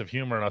a sense of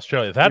humor in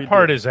Australia. That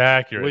part is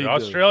accurate.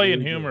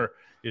 Australian humor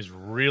is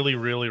really,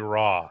 really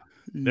raw.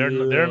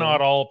 They're not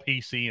all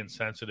PC and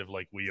sensitive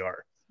like we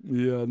are.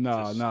 Yeah,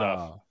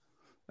 no.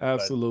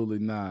 Absolutely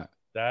not.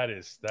 That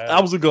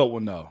was a good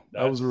one, though.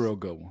 That was a real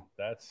good one.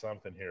 That's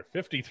something here.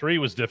 53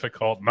 was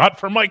difficult, not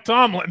for Mike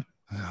Tomlin.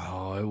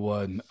 No, it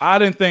wasn't. I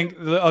didn't think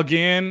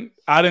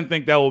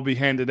that would be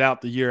handed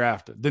out the year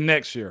after, the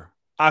next year.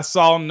 I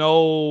saw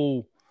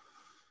no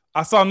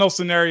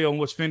scenario in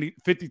which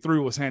 53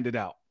 was handed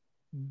out.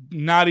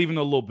 Not even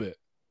a little bit.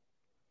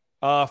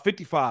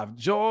 55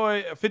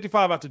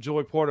 after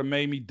Joey Porter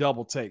made me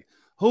double take.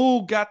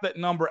 Who got that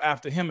number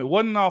after him? It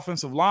wasn't an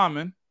offensive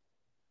lineman.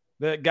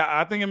 That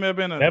guy, I think it may have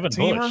been a Devin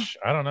teamer. Bush.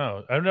 I don't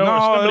know. I know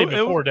somebody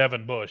before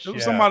Devin Bush. It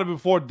was somebody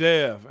before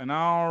Dev, and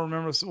I don't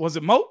remember. Was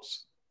it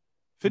Moats?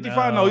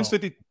 55? No, he's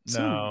 52.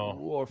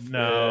 No.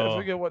 I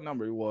forget what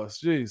number he was.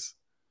 Jeez.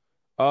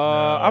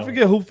 I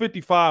forget who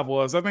 55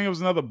 was. I think it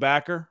was another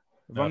backer,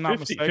 if I'm not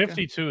mistaken.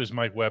 52 is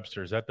Mike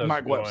Webster's. That doesn't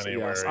Mike go Webster,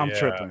 anywhere. Yes.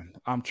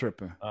 I'm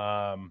tripping.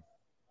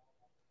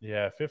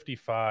 Yeah,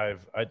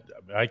 55.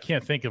 I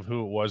can't think of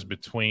who it was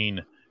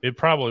between. It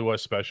probably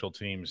was special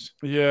teams.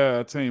 Yeah,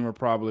 a teamer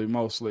probably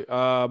mostly.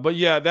 But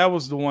yeah, that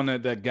was the one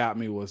that got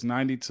me was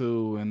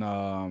 92 and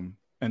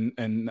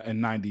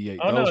 98.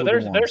 Oh, no,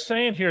 they're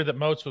saying here that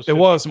Moats was 55. It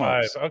was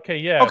Moats. Okay,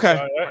 yeah. Okay,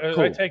 so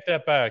cool. I take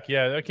that back.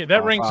 Yeah, okay,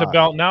 that rings a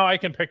bell. Now I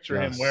can picture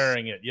him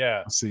wearing it.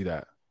 Yeah, I see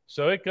that.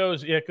 So it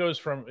goes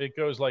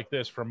like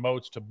this from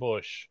Moats to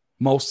Bush.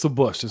 Moats to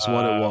Bush is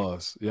what it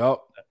was. Yep.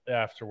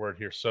 Afterward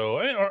here. So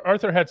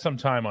Arthur had some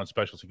time on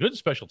special teams. Good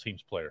special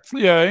teams player.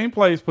 Yeah, he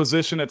plays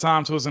position at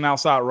times was an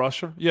outside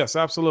rusher. Yes,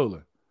 absolutely.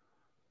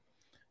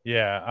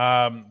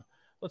 Yeah.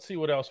 Let's see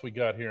what else we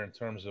got here in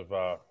terms of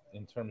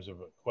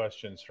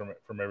questions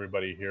from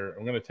everybody here.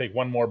 I'm going to take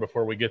one more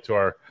before we get to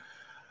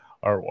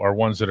our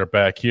ones that are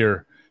back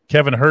here.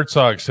 Kevin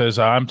Herzog says,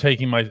 I'm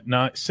taking my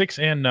 6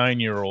 and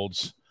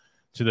 9-year-olds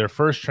to their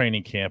first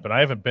training camp, and I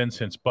haven't been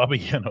since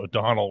Bubby and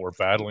O'Donnell were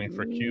battling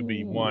for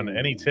QB1.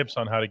 Any tips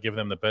on how to give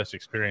them the best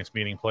experience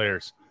meeting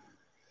players?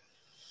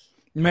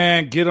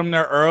 Man, get them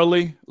there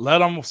early. Let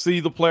them see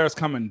the players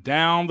coming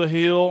down the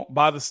hill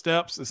by the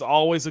steps. It's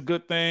always a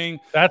good thing.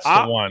 That's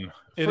the one.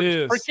 It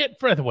is. Forget,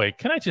 by the way,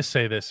 can I just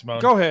say this,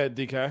 Simone? Go ahead,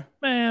 DK.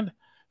 Man,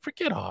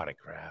 forget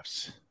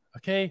autographs,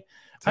 okay?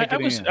 I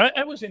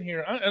was in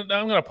here. I'm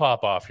going to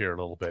pop off here a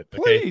little bit,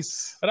 okay?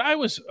 Please. But I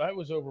was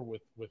over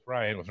with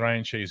Ryan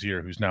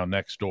Shazier, who's now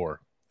next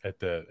door at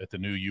the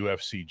new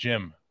UFC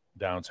gym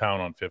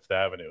downtown on Fifth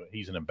Avenue.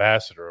 He's an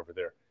ambassador over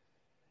there.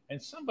 And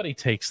somebody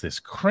takes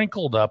this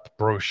crinkled up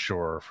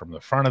brochure from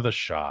the front of the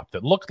shop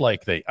that looked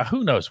like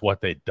who knows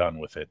what they'd done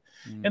with it.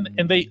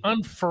 And they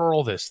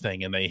unfurl this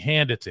thing and they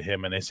hand it to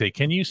him and they say,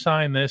 can you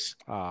sign this?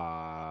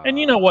 And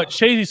you know what?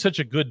 Shazy's such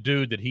a good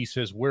dude that he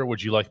says, where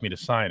would you like me to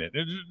sign it?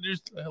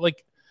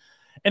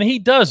 And he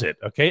does it.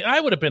 Okay. I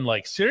would have been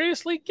like,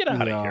 seriously, get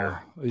out of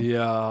here.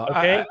 Yeah.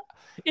 Okay.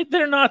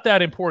 They're not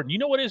that important. You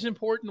know what is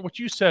important? What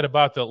you said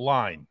about the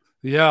line.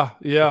 Yeah.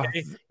 Yeah.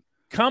 Okay?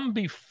 Come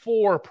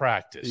before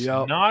practice,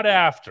 Yep. not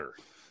after.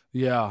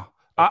 Yeah.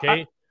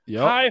 Okay?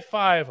 Yep. High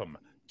five them.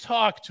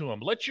 Talk to them.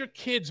 Let your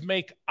kids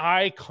make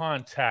eye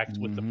contact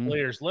with the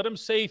players. Let them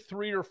say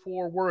 3 or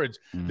 4 words.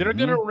 They're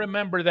going to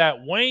remember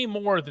that way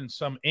more than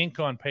some ink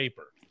on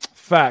paper.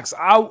 Facts.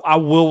 I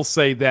will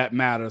say that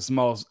matters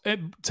most.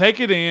 Take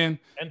it in.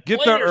 And get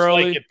there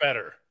early. Like it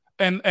better.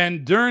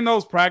 And during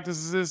those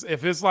practices,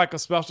 if it's like a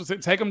special,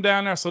 take them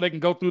down there so they can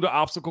go through the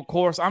obstacle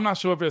course. I'm not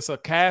sure if it's a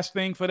cash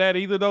thing for that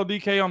either, though,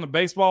 DK, on the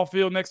baseball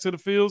field next to the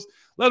fields.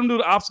 Let them do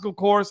the obstacle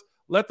course.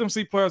 Let them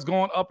see players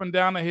going up and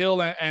down the hill.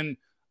 And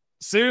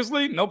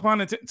seriously, no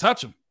pun intended,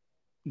 touch them.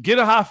 Get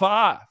a high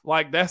five.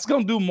 Like, that's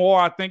going to do more,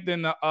 I think,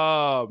 than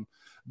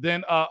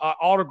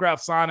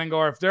autograph signing.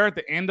 Or if they're at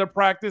the end of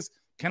practice,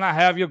 can I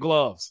have your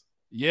gloves?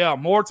 Yeah,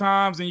 more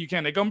times than you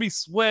can. They're going to be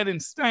sweating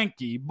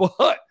stanky,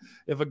 but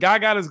if a guy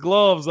got his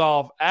gloves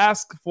off,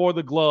 ask for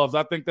the gloves.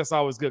 I think that's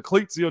always good.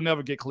 Cleats, you'll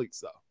never get cleats,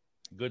 though.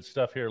 Good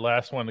stuff here.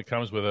 Last one that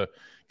comes with a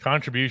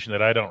contribution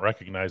that I don't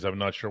recognize. I'm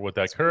not sure what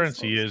that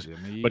currency is,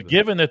 but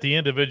given that the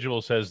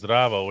individual says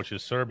Zdravo, which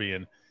is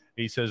Serbian,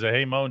 he says,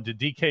 hey, Moan, did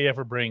DK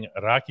ever bring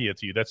rakia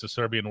to you? That's a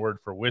Serbian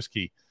word for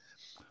whiskey.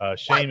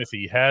 Shame if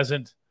he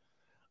hasn't.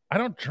 I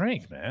don't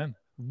drink, man.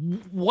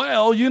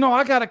 Well,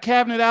 I got a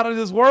cabinet out of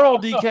this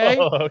world, DK.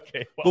 Oh,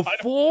 okay.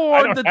 Well,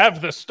 I don't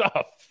have the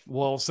stuff.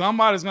 Well,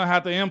 somebody's going to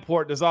have to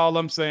import. That's all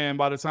I'm saying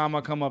by the time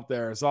I come up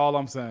there. That's all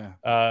I'm saying.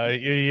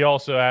 He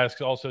also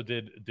asks,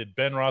 did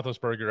Ben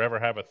Roethlisberger ever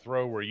have a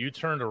throw where you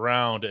turned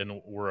around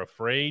and were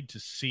afraid to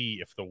see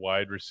if the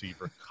wide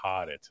receiver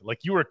caught it?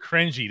 Like you were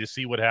cringy to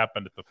see what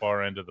happened at the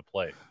far end of the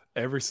play.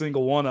 Every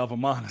single one of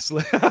them,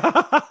 honestly.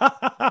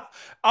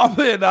 I'm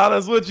being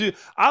honest with you.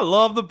 I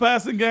love the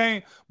passing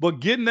game, but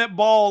getting that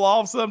ball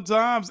off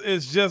sometimes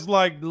is just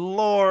like,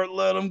 Lord,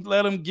 let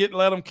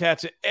them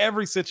catch it.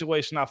 Every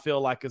situation I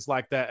feel like it's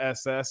like that,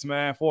 SS,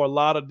 man, for a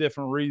lot of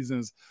different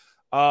reasons.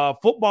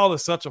 Football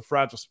is such a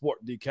fragile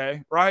sport,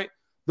 DK, right?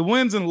 The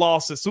wins and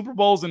losses, Super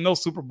Bowls and no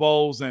Super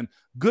Bowls, and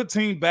good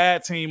team,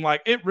 bad team,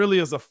 like it really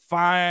is a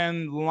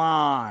fine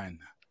line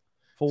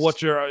for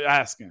what you're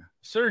asking.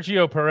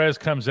 Sergio Perez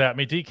comes at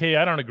me. DK,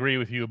 I don't agree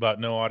with you about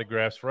no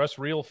autographs. For us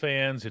real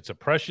fans, it's a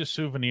precious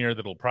souvenir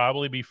that'll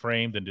probably be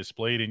framed and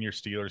displayed in your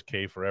Steelers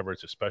cave forever.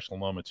 It's a special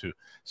moment, too.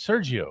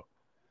 Sergio,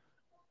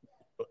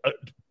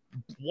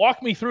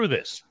 walk me through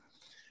this.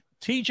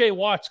 TJ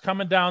Watt's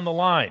coming down the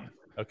line,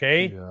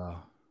 okay? Yeah.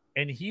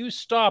 And you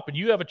stop and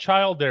you have a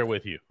child there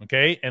with you,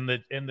 okay? And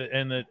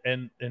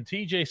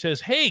TJ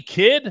says, hey,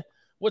 kid,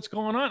 what's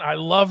going on? I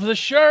love the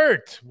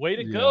shirt. Way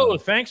to go.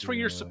 Thanks for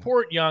your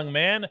support, young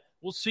man.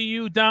 We'll see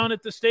you down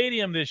at the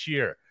stadium this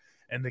year.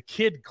 And the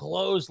kid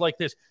glows like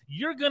this.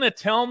 You're going to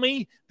tell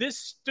me this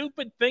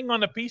stupid thing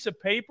on a piece of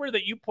paper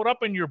that you put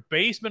up in your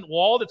basement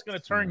wall that's going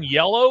to turn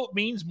yellow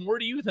means more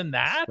to you than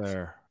that?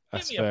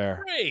 That's Give me fair.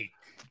 A break.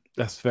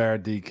 That's fair,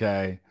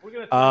 DK. Hold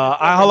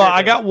on.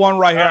 I got one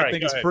right here. All right, I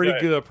think it's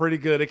pretty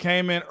good. It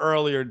came in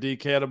earlier,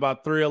 DK, at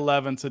about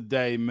 3:11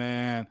 today,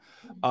 man.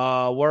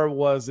 Where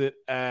was it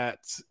at?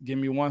 Give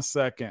me 1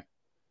 second.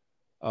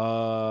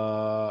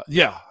 Jeez,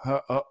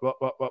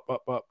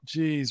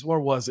 where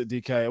was it,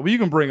 DK? Well, you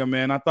can bring them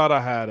in. I thought I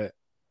had it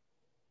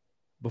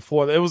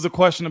before. It was a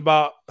question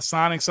about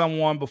signing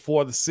someone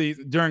before the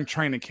season during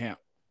training camp.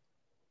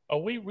 Oh,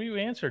 we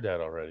answered that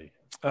already.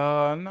 No,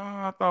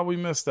 I thought we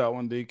missed that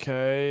one,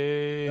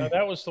 DK. No,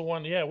 that was the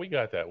one. Yeah, we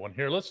got that one.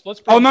 Here, let's.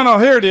 Oh, no,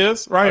 here it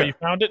is. Right here. You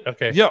found it?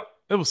 Okay. Yep,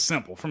 it was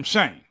simple from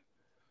Shane.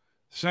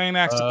 Shane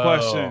asked the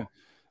question.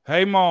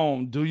 Hey,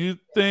 Mom, do you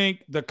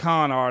think the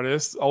con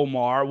artist,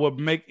 Omar, would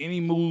make any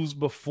moves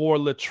before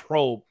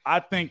Latrobe? I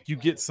think you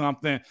get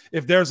something.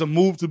 If there's a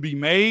move to be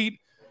made,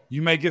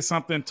 you may get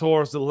something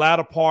towards the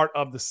latter part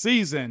of the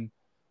season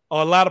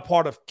a latter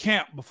part of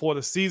camp before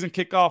the season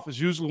kickoff is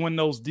usually when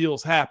those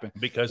deals happen.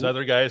 Because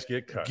other guys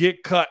get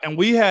cut. And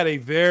we had a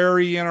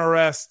very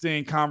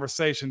interesting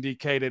conversation,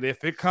 DK, that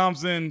if it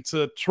comes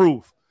into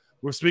truth,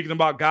 we're speaking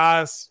about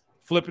guys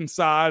flipping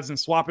sides and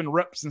swapping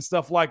reps and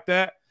stuff like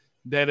that,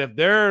 that if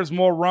there's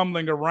more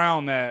rumbling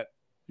around that,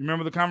 you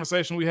remember the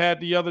conversation we had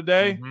the other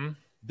day? Mm-hmm.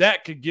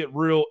 That could get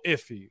real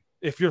iffy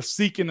if you're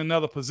seeking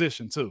another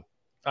position too.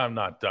 I'm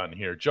not done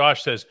here.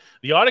 Josh says,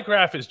 the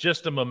autograph is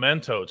just a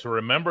memento to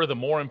remember the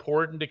more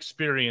important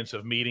experience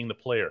of meeting the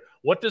player.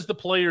 What does the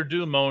player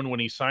do, Moan,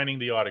 when he's signing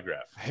the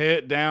autograph?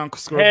 Head down,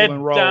 scribble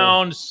and roll. Head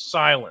down,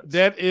 silence.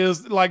 That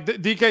is, like,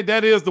 DK,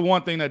 that is the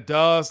one thing that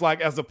does, like,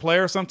 as a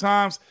player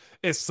sometimes,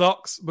 it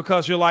sucks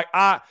because you're like,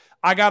 I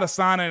got to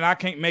sign it and I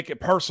can't make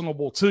it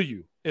personable to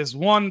you. It's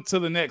one to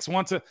the next.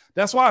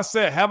 That's why I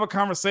said have a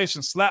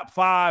conversation, slap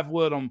 5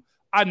 with them.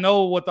 I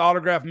know what the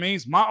autograph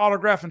means. My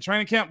autograph in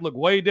training camp look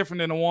way different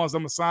than the ones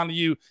I'm assigning to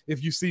you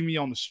if you see me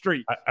on the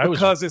street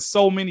because it's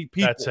so many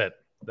people.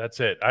 That's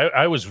it.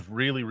 I was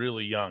really,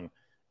 really young,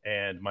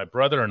 and my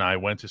brother and I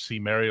went to see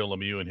Mario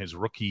Lemieux in his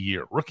rookie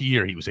year.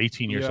 He was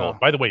 18 years old.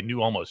 By the way,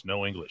 knew almost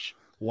no English.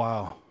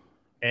 Wow.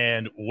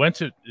 And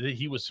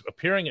he was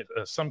appearing at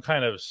some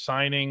kind of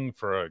signing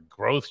for a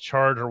growth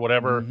chart or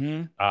whatever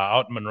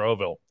out in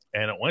Monroeville.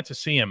 And I went to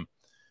see him,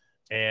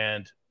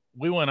 and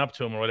we went up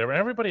to him or whatever.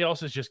 Everybody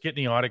else is just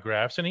getting the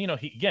autographs. And,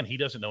 he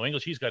doesn't know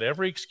English. He's got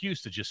every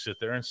excuse to just sit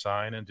there and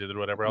sign and do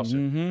whatever else.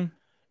 Mm-hmm.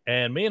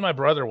 And me and my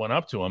brother went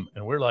up to him,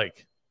 and we're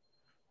like,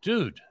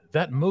 dude,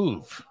 that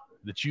move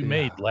that you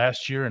made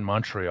last year in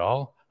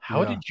Montreal,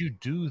 how did you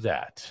do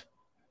that?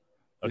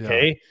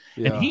 Okay.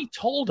 Yeah. And he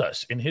told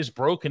us in his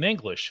broken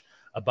English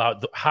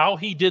about how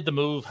he did the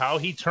move, how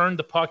he turned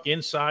the puck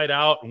inside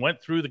out and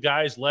went through the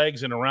guy's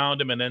legs and around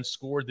him and then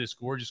scored this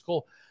gorgeous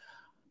goal.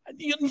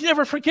 You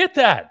never forget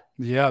that.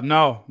 Yeah,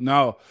 no.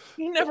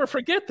 You never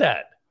forget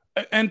that.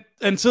 And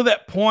to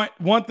that point,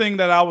 one thing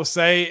that I would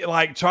say,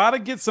 like, try to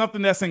get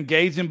something that's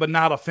engaging but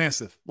not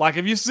offensive. Like,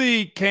 if you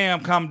see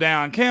Cam come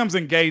down, Cam's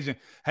engaging.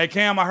 Hey,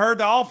 Cam, I heard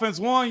the offense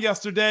won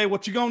yesterday.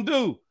 What you gonna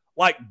do?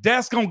 Like,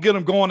 that's gonna get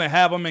them going and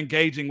have them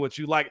engaging with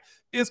you. Like,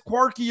 it's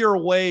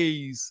quirkier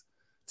ways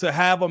to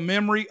have a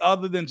memory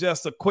other than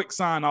just a quick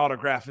sign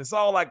autograph. It's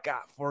all I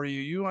got for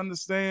you. You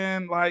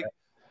understand? Like,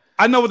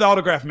 I know what the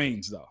autograph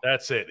means, though.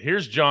 That's it.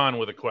 Here's John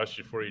with a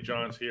question for you.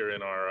 John's here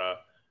in our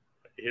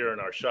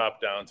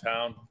shop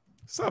downtown.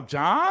 What's up,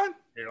 John?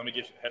 Here, let me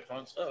get you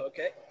headphones. Oh,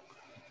 okay.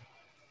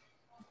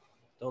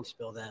 Don't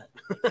spill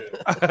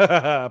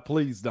that.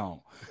 Please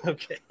don't.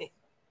 Okay.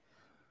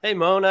 Hey,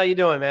 Moan, how you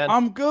doing, man?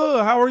 I'm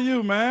good. How are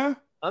you, man?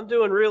 I'm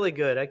doing really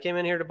good. I came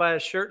in here to buy a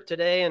shirt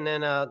today, and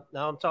then now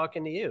I'm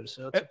talking to you,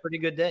 so it's a pretty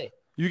good day.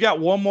 You got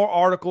one more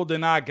article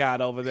than I got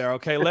over there,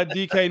 okay? Let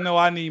DK know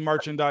I need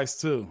merchandise,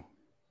 too.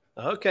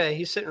 Okay,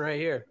 he's sitting right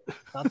here.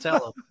 I'll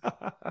tell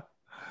him.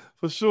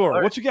 For sure.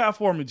 Right. What you got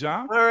for me,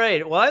 John? All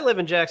right. Well, I live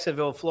in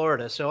Jacksonville,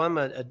 Florida, so I'm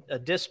a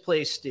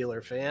displaced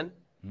Steeler fan.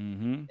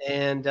 Mm-hmm.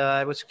 And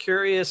I was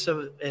curious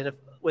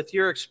with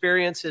your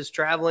experiences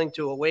traveling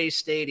to away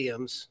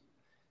stadiums,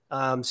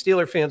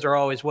 Steeler fans are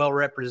always well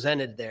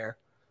represented there.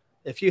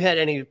 If you had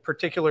any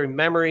particular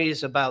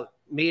memories about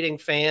meeting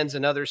fans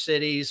in other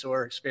cities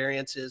or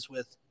experiences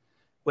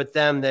with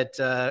them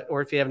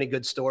or if you have any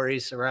good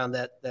stories around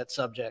that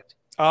subject.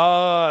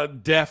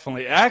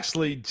 Definitely.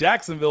 Actually,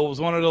 Jacksonville was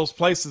one of those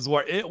places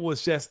where it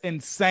was just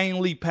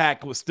insanely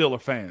packed with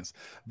Steeler fans.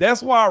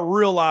 That's why I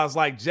realized,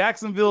 like,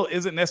 Jacksonville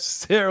isn't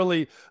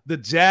necessarily the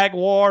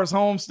Jaguars'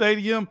 home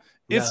stadium.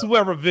 It's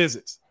whoever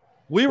visits.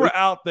 We were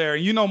out there,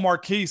 and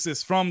Marquise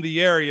is from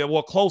the area,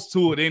 well, close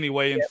to it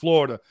anyway, in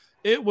Florida.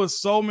 It was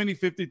so many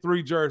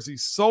 53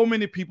 jerseys, so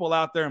many people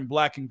out there in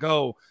black and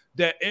gold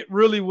that it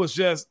really was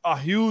just a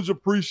huge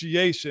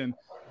appreciation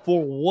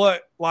for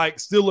what, like,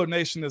 Steeler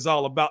Nation is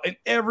all about in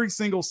every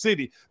single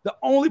city. The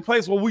only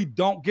place where we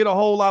don't get a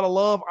whole lot of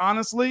love,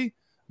 honestly,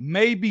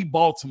 may be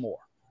Baltimore,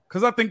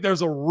 because I think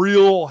there's a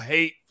real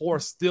hate for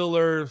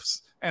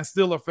Steelers and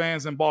Steeler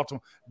fans in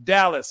Baltimore.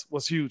 Dallas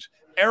was huge.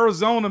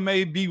 Arizona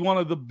may be one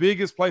of the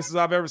biggest places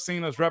I've ever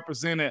seen us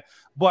represented,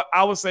 but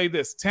I would say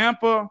this: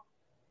 Tampa,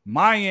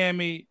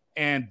 Miami,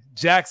 and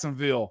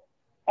Jacksonville,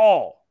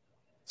 all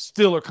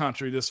Steeler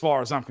country as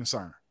far as I'm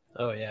concerned.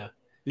 Oh, yeah.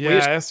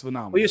 Yeah, that's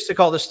phenomenal. We used to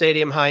call the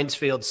stadium Heinz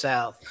Field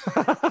South.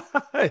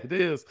 It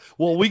is.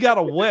 Well, we got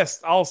a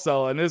West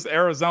also, and it's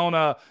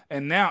Arizona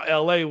and now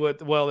LA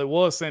it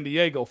was San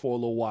Diego for a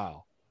little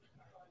while.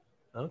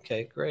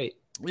 Okay, great.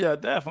 Yeah,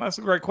 definitely. That's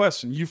a great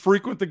question. You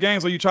frequent the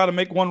games, or you try to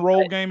make one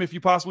road game if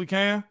you possibly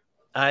can?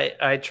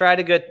 I try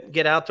to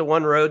get out to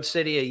one road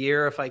city a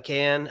year if I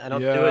can. I don't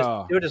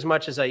do it as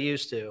much as I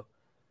used to.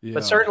 Yeah.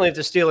 But certainly if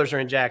the Steelers are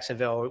in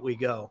Jacksonville, we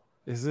go.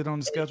 Is it on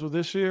the schedule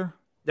this year?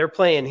 They're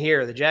playing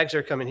here. The Jags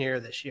are coming here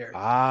this year.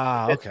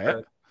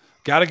 Okay.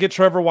 Got to get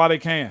Trevor while they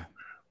can.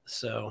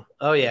 So,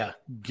 oh, yeah.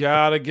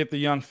 Got to get the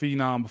young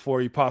phenom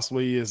before he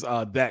possibly is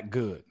that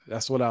good.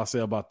 That's what I'll say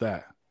about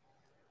that.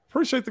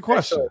 Appreciate the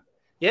question. Excellent.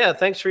 Yeah,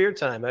 thanks for your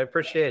time. I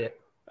appreciate it.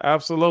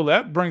 Absolutely.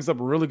 That brings up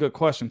a really good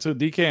question, too.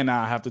 DK and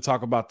I have to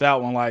talk about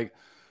that one. Like,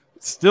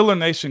 Steeler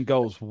Nation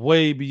goes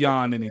way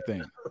beyond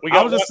anything. We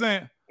got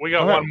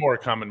one more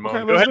coming, Mo.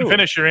 Okay, Go ahead and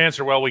finish your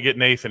answer while we get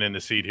Nathan in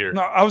the seat here.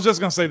 No, I was just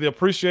going to say the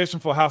appreciation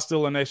for how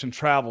Steeler Nation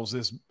travels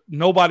is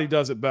nobody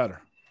does it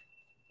better.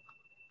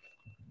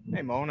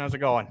 Hey, Moan, how's it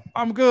going?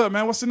 I'm good,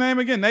 man. What's the name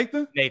again?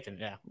 Nathan? Nathan,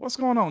 yeah. What's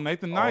going on,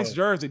 Nathan? Nice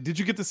jersey. Did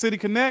you get the City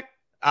Connect?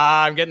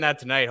 I'm getting that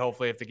tonight,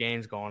 hopefully, if the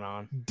game's going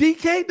on.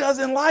 DK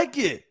doesn't like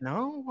it.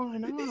 No, why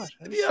not?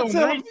 It's so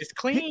nice. It's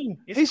clean.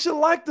 He should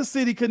like the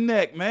City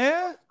Connect,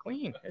 man.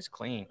 Clean. It's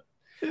clean.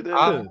 It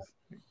is.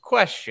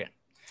 Question.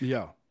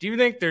 Yeah. Do you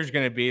think there's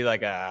going to be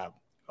like a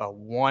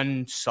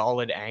one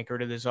solid anchor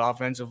to this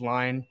offensive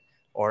line,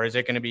 or is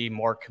it going to be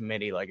more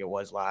committee like it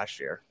was last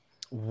year?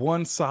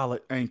 One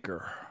solid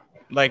anchor.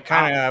 Like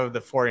kind of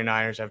the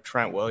 49ers have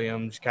Trent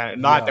Williams. Kind of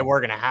not that we're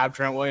going to have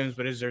Trent Williams,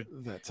 but is there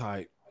that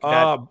type?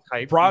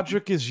 Type?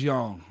 Broderick is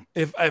young.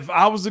 If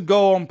I was to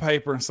go on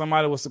paper and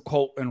somebody was to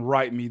quote and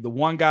write me, the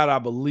one guy that I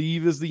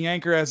believe is the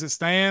anchor as it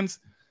stands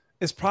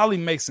is probably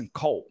Mason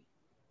Cole.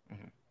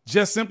 Mm-hmm.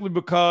 Just simply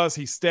because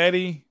he's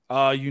steady.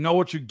 You know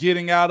what you're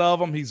getting out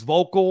of him. He's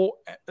vocal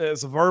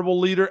as a verbal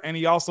leader, and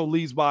he also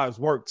leads by his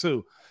work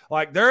too.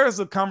 Like there is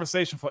a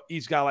conversation for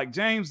each guy. Like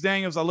James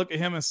Daniels, I look at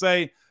him and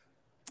say,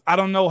 I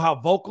don't know how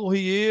vocal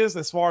he is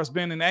as far as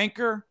being an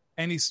anchor.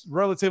 And he's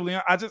relatively,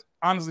 I just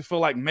honestly feel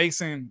like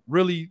Mason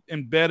really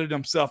embedded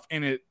himself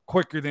in it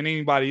quicker than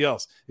anybody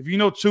else. If you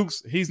know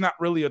Chooks, he's not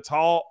really a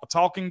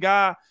talking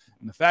guy.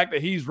 And the fact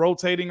that he's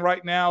rotating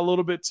right now a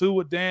little bit too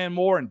with Dan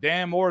Moore, and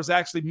Dan Moore is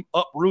actually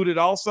uprooted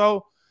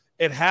also,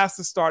 it has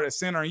to start at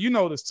center. And you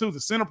know this too,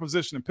 the center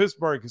position in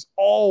Pittsburgh is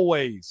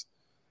always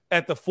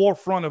at the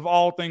forefront of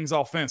all things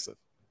offensive.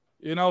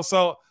 You know,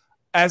 so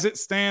as it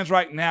stands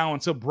right now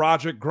until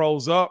Broderick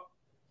grows up,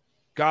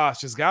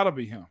 gosh, it's got to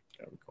be him.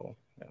 That'd be cool.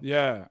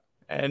 Yeah.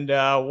 And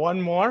one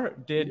more.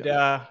 Did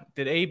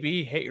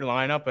AB hit your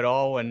lineup at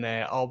all when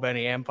the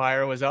Albany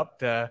Empire was up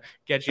to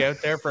get you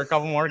out there for a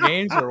couple more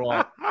games or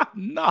what?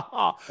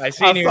 No. I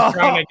seen he was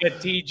trying to get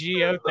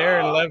TG out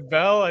there and Lev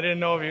Bell. I didn't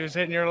know if he was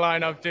hitting your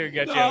lineup too,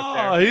 get you out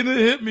there. He didn't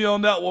hit me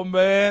on that one,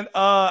 man.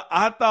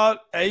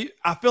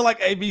 I feel like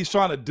AB's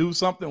trying to do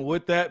something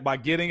with that by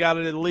getting out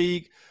of the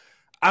league.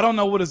 I don't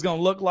know what it's going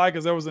to look like,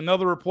 because there was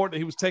another report that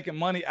he was taking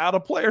money out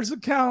of players'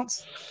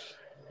 accounts.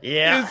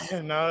 Yeah, it's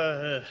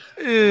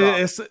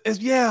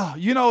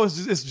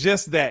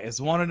just that.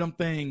 It's one of them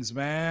things,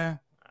 man.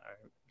 All right.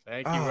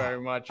 Thank you very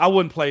much. I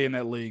wouldn't play in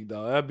that league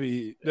though. That'd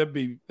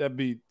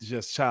be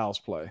just child's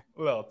play.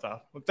 A little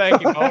tough. Well,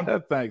 thank you,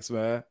 Moan. Thanks,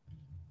 man.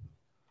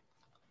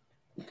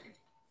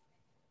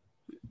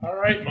 All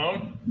right,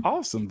 Moan.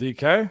 Awesome,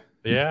 DK.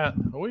 Yeah,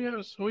 we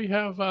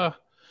have.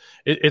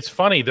 It's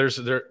funny. There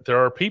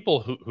are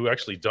people who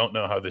actually don't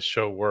know how this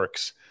show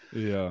works.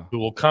 Yeah, who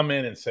will come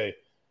in and say,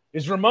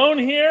 "Is Ramon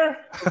here?"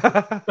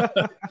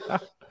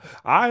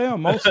 I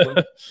am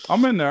mostly.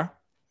 I'm in there.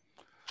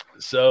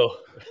 So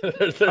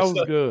that was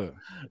good.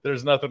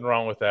 There's nothing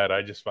wrong with that.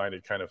 I just find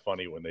it kind of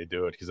funny when they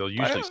do it, because they'll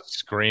usually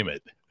scream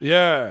it.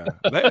 Yeah,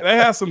 they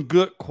have some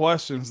good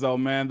questions though,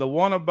 man. The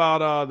one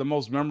about the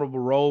most memorable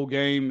road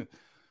game.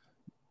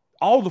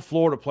 All the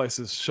Florida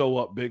places show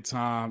up big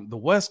time. The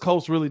West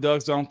Coast really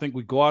does. I don't think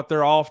we go out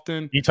there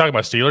often. You talking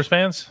about Steelers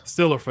fans?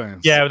 Steeler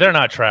fans. Yeah, they're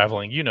not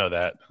traveling. You know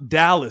that.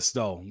 Dallas,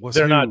 though,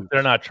 they're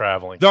not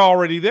traveling. They're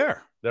already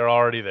there. They're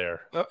already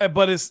there.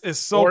 But it's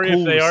so or cool. Or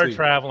if they are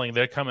traveling,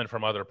 they're coming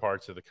from other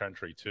parts of the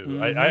country too.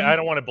 Mm-hmm. I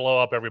don't want to blow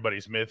up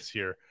everybody's myths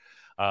here.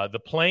 The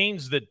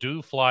planes that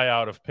do fly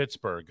out of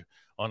Pittsburgh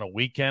on a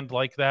weekend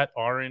like that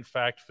are in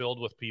fact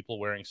filled with people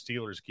wearing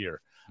Steelers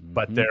gear.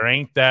 But there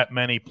ain't that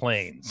many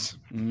planes.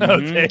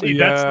 Okay,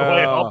 that's the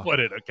way I'll put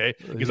it. Okay,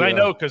 because I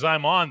know, because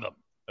I'm on them.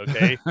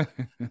 Okay,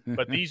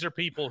 but these are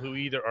people who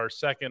either are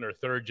second or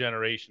third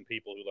generation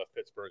people who left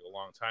Pittsburgh a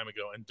long time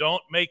ago. And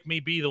don't make me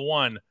be the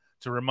one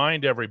to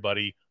remind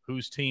everybody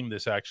whose team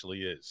this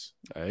actually is.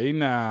 Hey,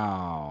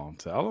 now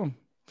tell them.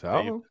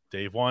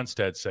 Dave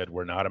Wanstead said,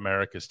 "We're not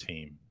America's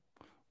team.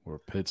 We're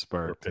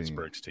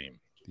Pittsburgh's team."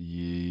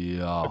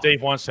 Yeah. But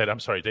Dave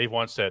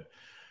Wanstead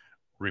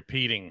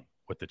repeating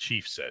what the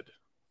Chief said.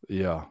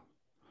 Yeah.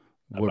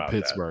 We're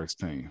Pittsburgh's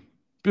team.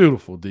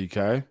 Beautiful,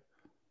 DK.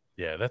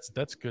 Yeah,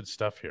 that's good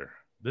stuff here.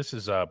 This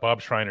is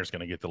Bob Schreiner's going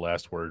to get the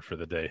last word for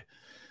the day.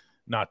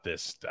 Not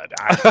this.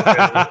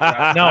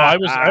 I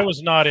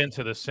was not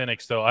into the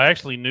Cynics, though. I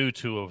actually knew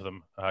two of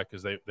them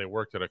because they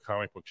worked at a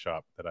comic book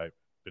shop that I've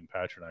been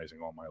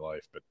patronizing all my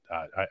life, but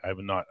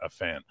I'm not a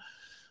fan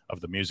of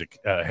the music.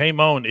 Hey,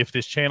 Moan, if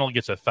this channel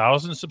gets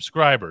 1,000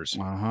 subscribers,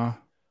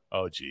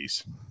 oh,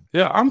 geez.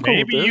 Yeah, I'm cool.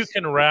 Maybe you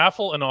can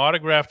raffle an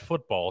autographed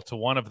football to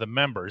one of the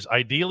members,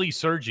 ideally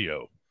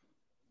Sergio.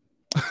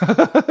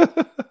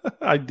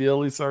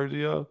 Ideally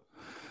Sergio.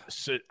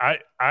 So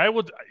I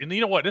would, and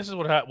you know what? This is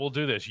what we'll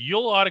do. This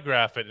you'll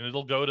autograph it, and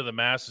it'll go to the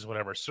masses.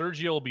 Whatever.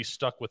 Sergio will be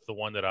stuck with the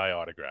one that I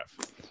autograph.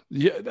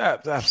 Yeah,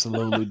 that's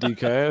absolutely, DK.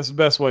 That's the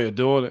best way of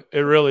doing it.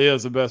 It really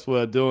is the best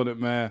way of doing it,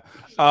 man.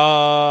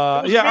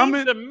 I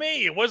mean, to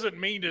me, it wasn't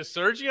mean to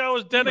Sergio. I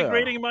was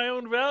denigrating my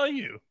own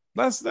value.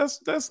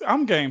 That's.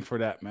 I'm game for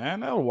that,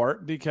 man. That'll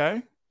work,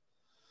 DK.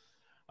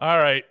 All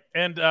right,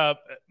 and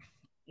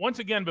once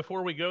again,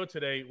 before we go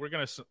today,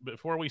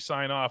 before we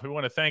sign off, we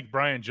want to thank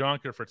Brian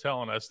Jonker for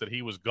telling us that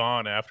he was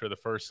gone after the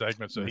first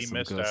segment, so he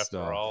missed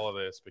after all of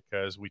this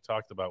because we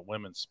talked about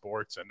women's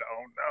sports, and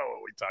oh no,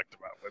 we talked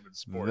about women's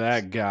sports.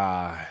 That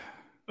guy.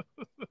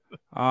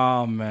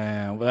 Oh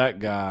man, that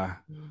guy.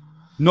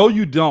 No,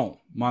 you don't,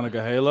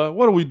 Monica Hala.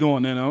 What are we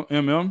doing then,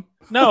 MM?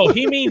 No,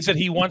 he means that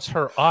he wants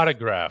her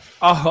autograph.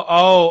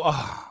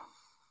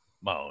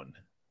 Moan.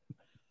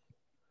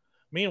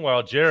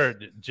 Meanwhile,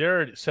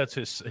 Jared sets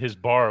his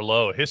bar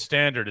low. His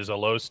standard is a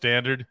low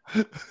standard.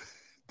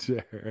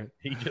 Jared.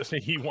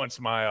 He wants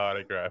my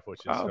autograph, which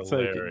is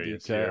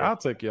hilarious. Take it, DK. I'll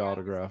take your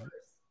autograph.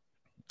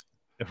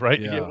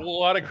 Right? Yeah.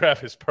 We'll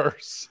autograph his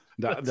purse.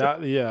 Yeah,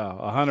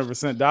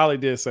 100%. Dolly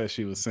did say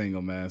she was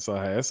single, man. So,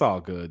 hey, it's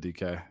all good,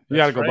 DK. You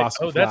got to go buy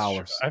some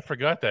flowers. I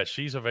forgot that.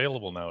 She's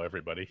available now,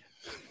 everybody.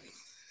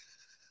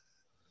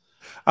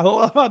 I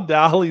love how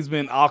Dolly's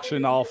been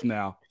auctioned off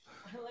now.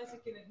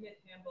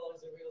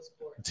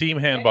 Team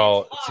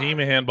handball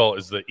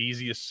is the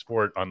easiest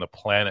sport on the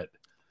planet.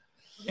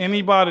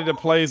 Anybody that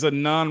plays a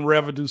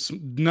non-revenue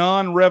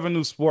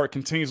sport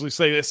continuously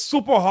say it's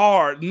super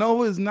hard.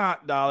 No, it's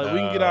not, Dolly. We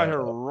can get out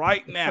here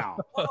right now.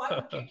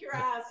 I can kick your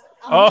ass.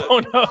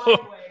 No.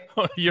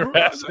 Your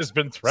ass has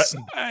been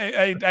threatened.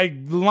 Hey,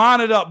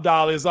 line it up,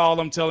 Dolly, is all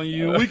I'm telling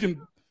you. We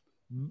can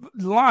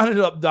line it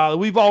up, Dolly.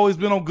 We've always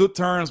been on good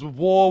terms with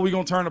war. We're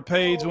going to turn a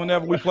page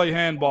whenever we play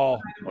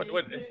handball.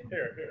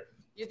 Here.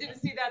 You didn't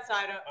see that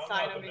side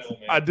of me.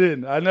 I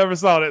didn't. I never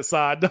saw that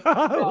side.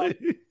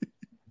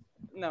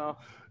 No,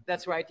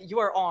 that's right. You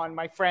are on,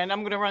 my friend.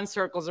 I'm going to run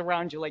circles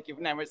around you like you've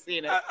never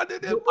seen it. I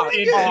didn't bring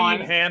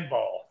it.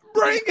 Handball.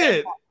 Bring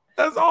it.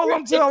 That's all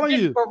I'm telling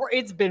you.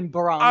 It's been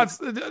bronze.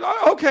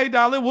 Okay,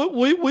 Dolly.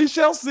 We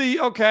shall see.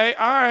 Okay.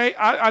 All right.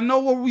 I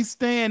know where we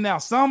stand now.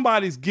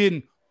 Somebody's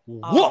getting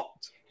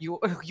whooped. You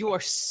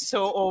are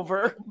so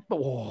over.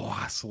 Oh,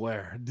 I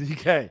swear.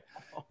 DK.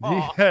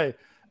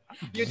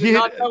 You do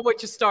not know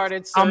what you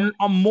started, sir.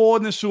 I'm more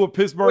than sure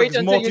Pittsburgh is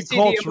multicultural. You see the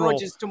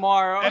emojis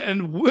tomorrow.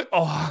 And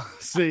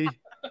see.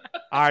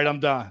 All right, I'm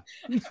done.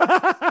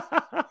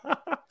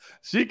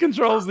 She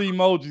controls the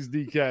emojis,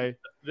 DK.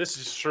 This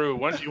is true.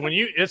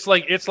 It's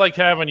like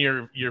having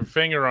your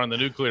finger on the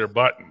nuclear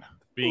button,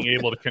 being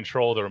able to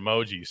control the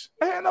emojis.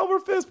 Hand over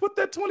fist, put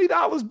that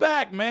 $20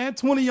 back, man.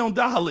 20 on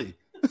Dolly.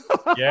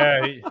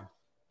 Yeah.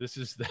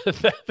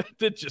 That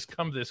did just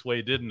come this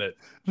way, didn't it?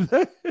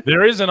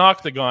 There is an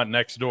octagon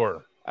next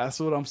door. That's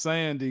what I'm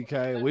saying,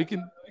 DK. We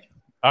can.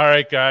 All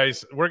right,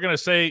 guys. We're gonna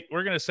say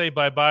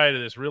bye-bye to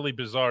this really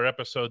bizarre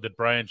episode that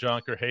Brian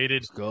Jonker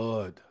hated. It's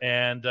good.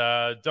 And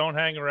don't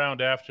hang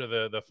around after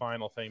the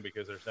final thing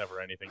because there's never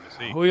anything to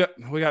see. We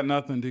got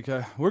nothing,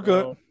 DK. We're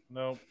good.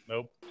 Nope.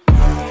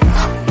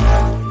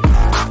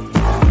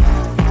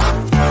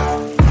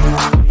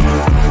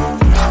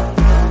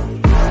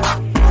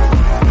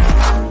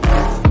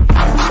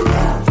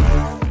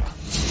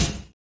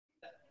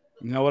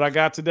 You know what I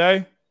got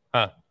today?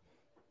 Huh?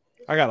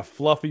 I got a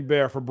fluffy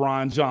bear for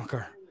Brian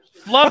Jonker.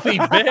 Fluffy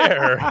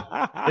bear?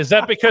 Is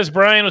that because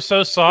Brian was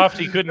so soft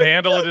he couldn't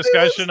handle a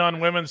discussion on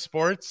women's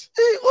sports?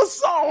 He was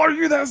soft. Are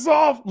you that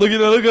soft? Look at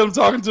him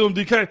talking to him,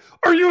 DK.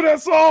 Are you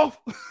that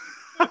soft?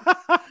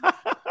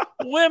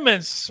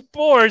 Women's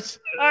sports?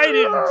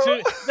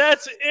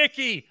 That's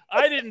icky.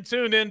 I didn't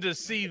tune in to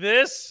see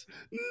this.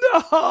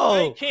 No.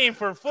 I came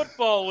for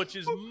football, which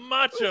is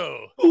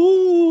macho.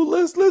 Ooh,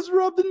 let's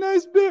rub the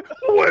nice bear.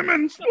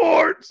 Women's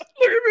sports.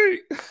 Look at me.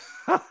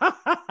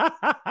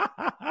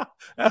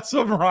 That's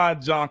some Brian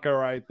Jonker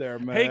right there,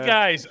 man. Hey,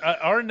 guys,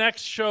 our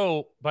next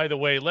show, by the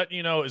way, letting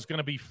you know, is going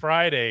to be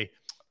Friday.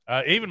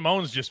 Even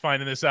Moan's just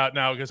finding this out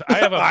now because I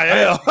have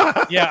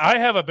I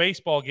have a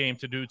baseball game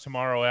to do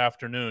tomorrow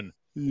afternoon.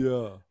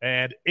 Yeah.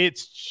 And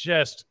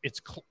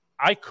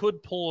I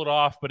could pull it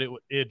off, but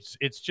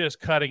it's just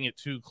cutting it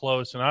too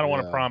close, and I don't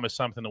want to promise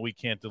something that we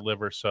can't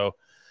deliver. So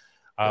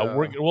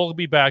we'll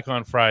be back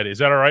on Friday. Is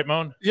that all right,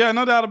 Moan? Yeah,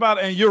 no doubt about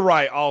it. And you're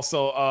right.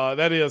 Also,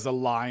 that is a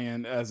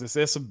lion, as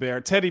it's a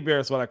bear. Teddy bear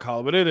is what I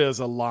call it, but it is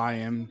a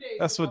lion.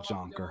 That's what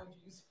Jonker.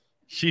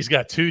 She's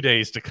got 2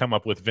 days to come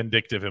up with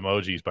vindictive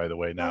emojis. By the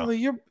way, now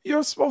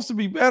you're supposed to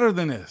be better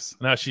than this.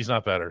 No, she's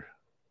not better.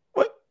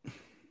 What?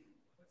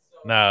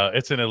 No,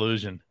 it's an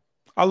illusion.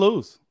 I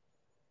lose.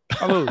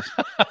 You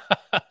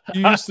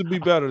used to be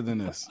better than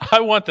this. I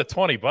want the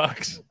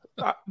 $20.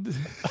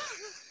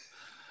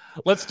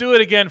 Let's do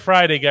it again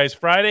Friday, guys.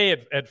 Friday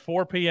at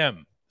 4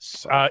 p.m.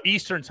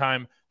 Eastern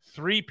time,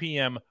 3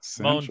 p.m.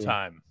 Moan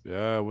time.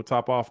 Yeah, we'll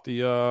top off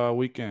the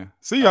weekend.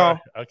 See y'all.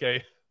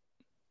 Okay.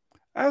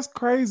 That's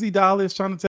crazy. Dolly is trying to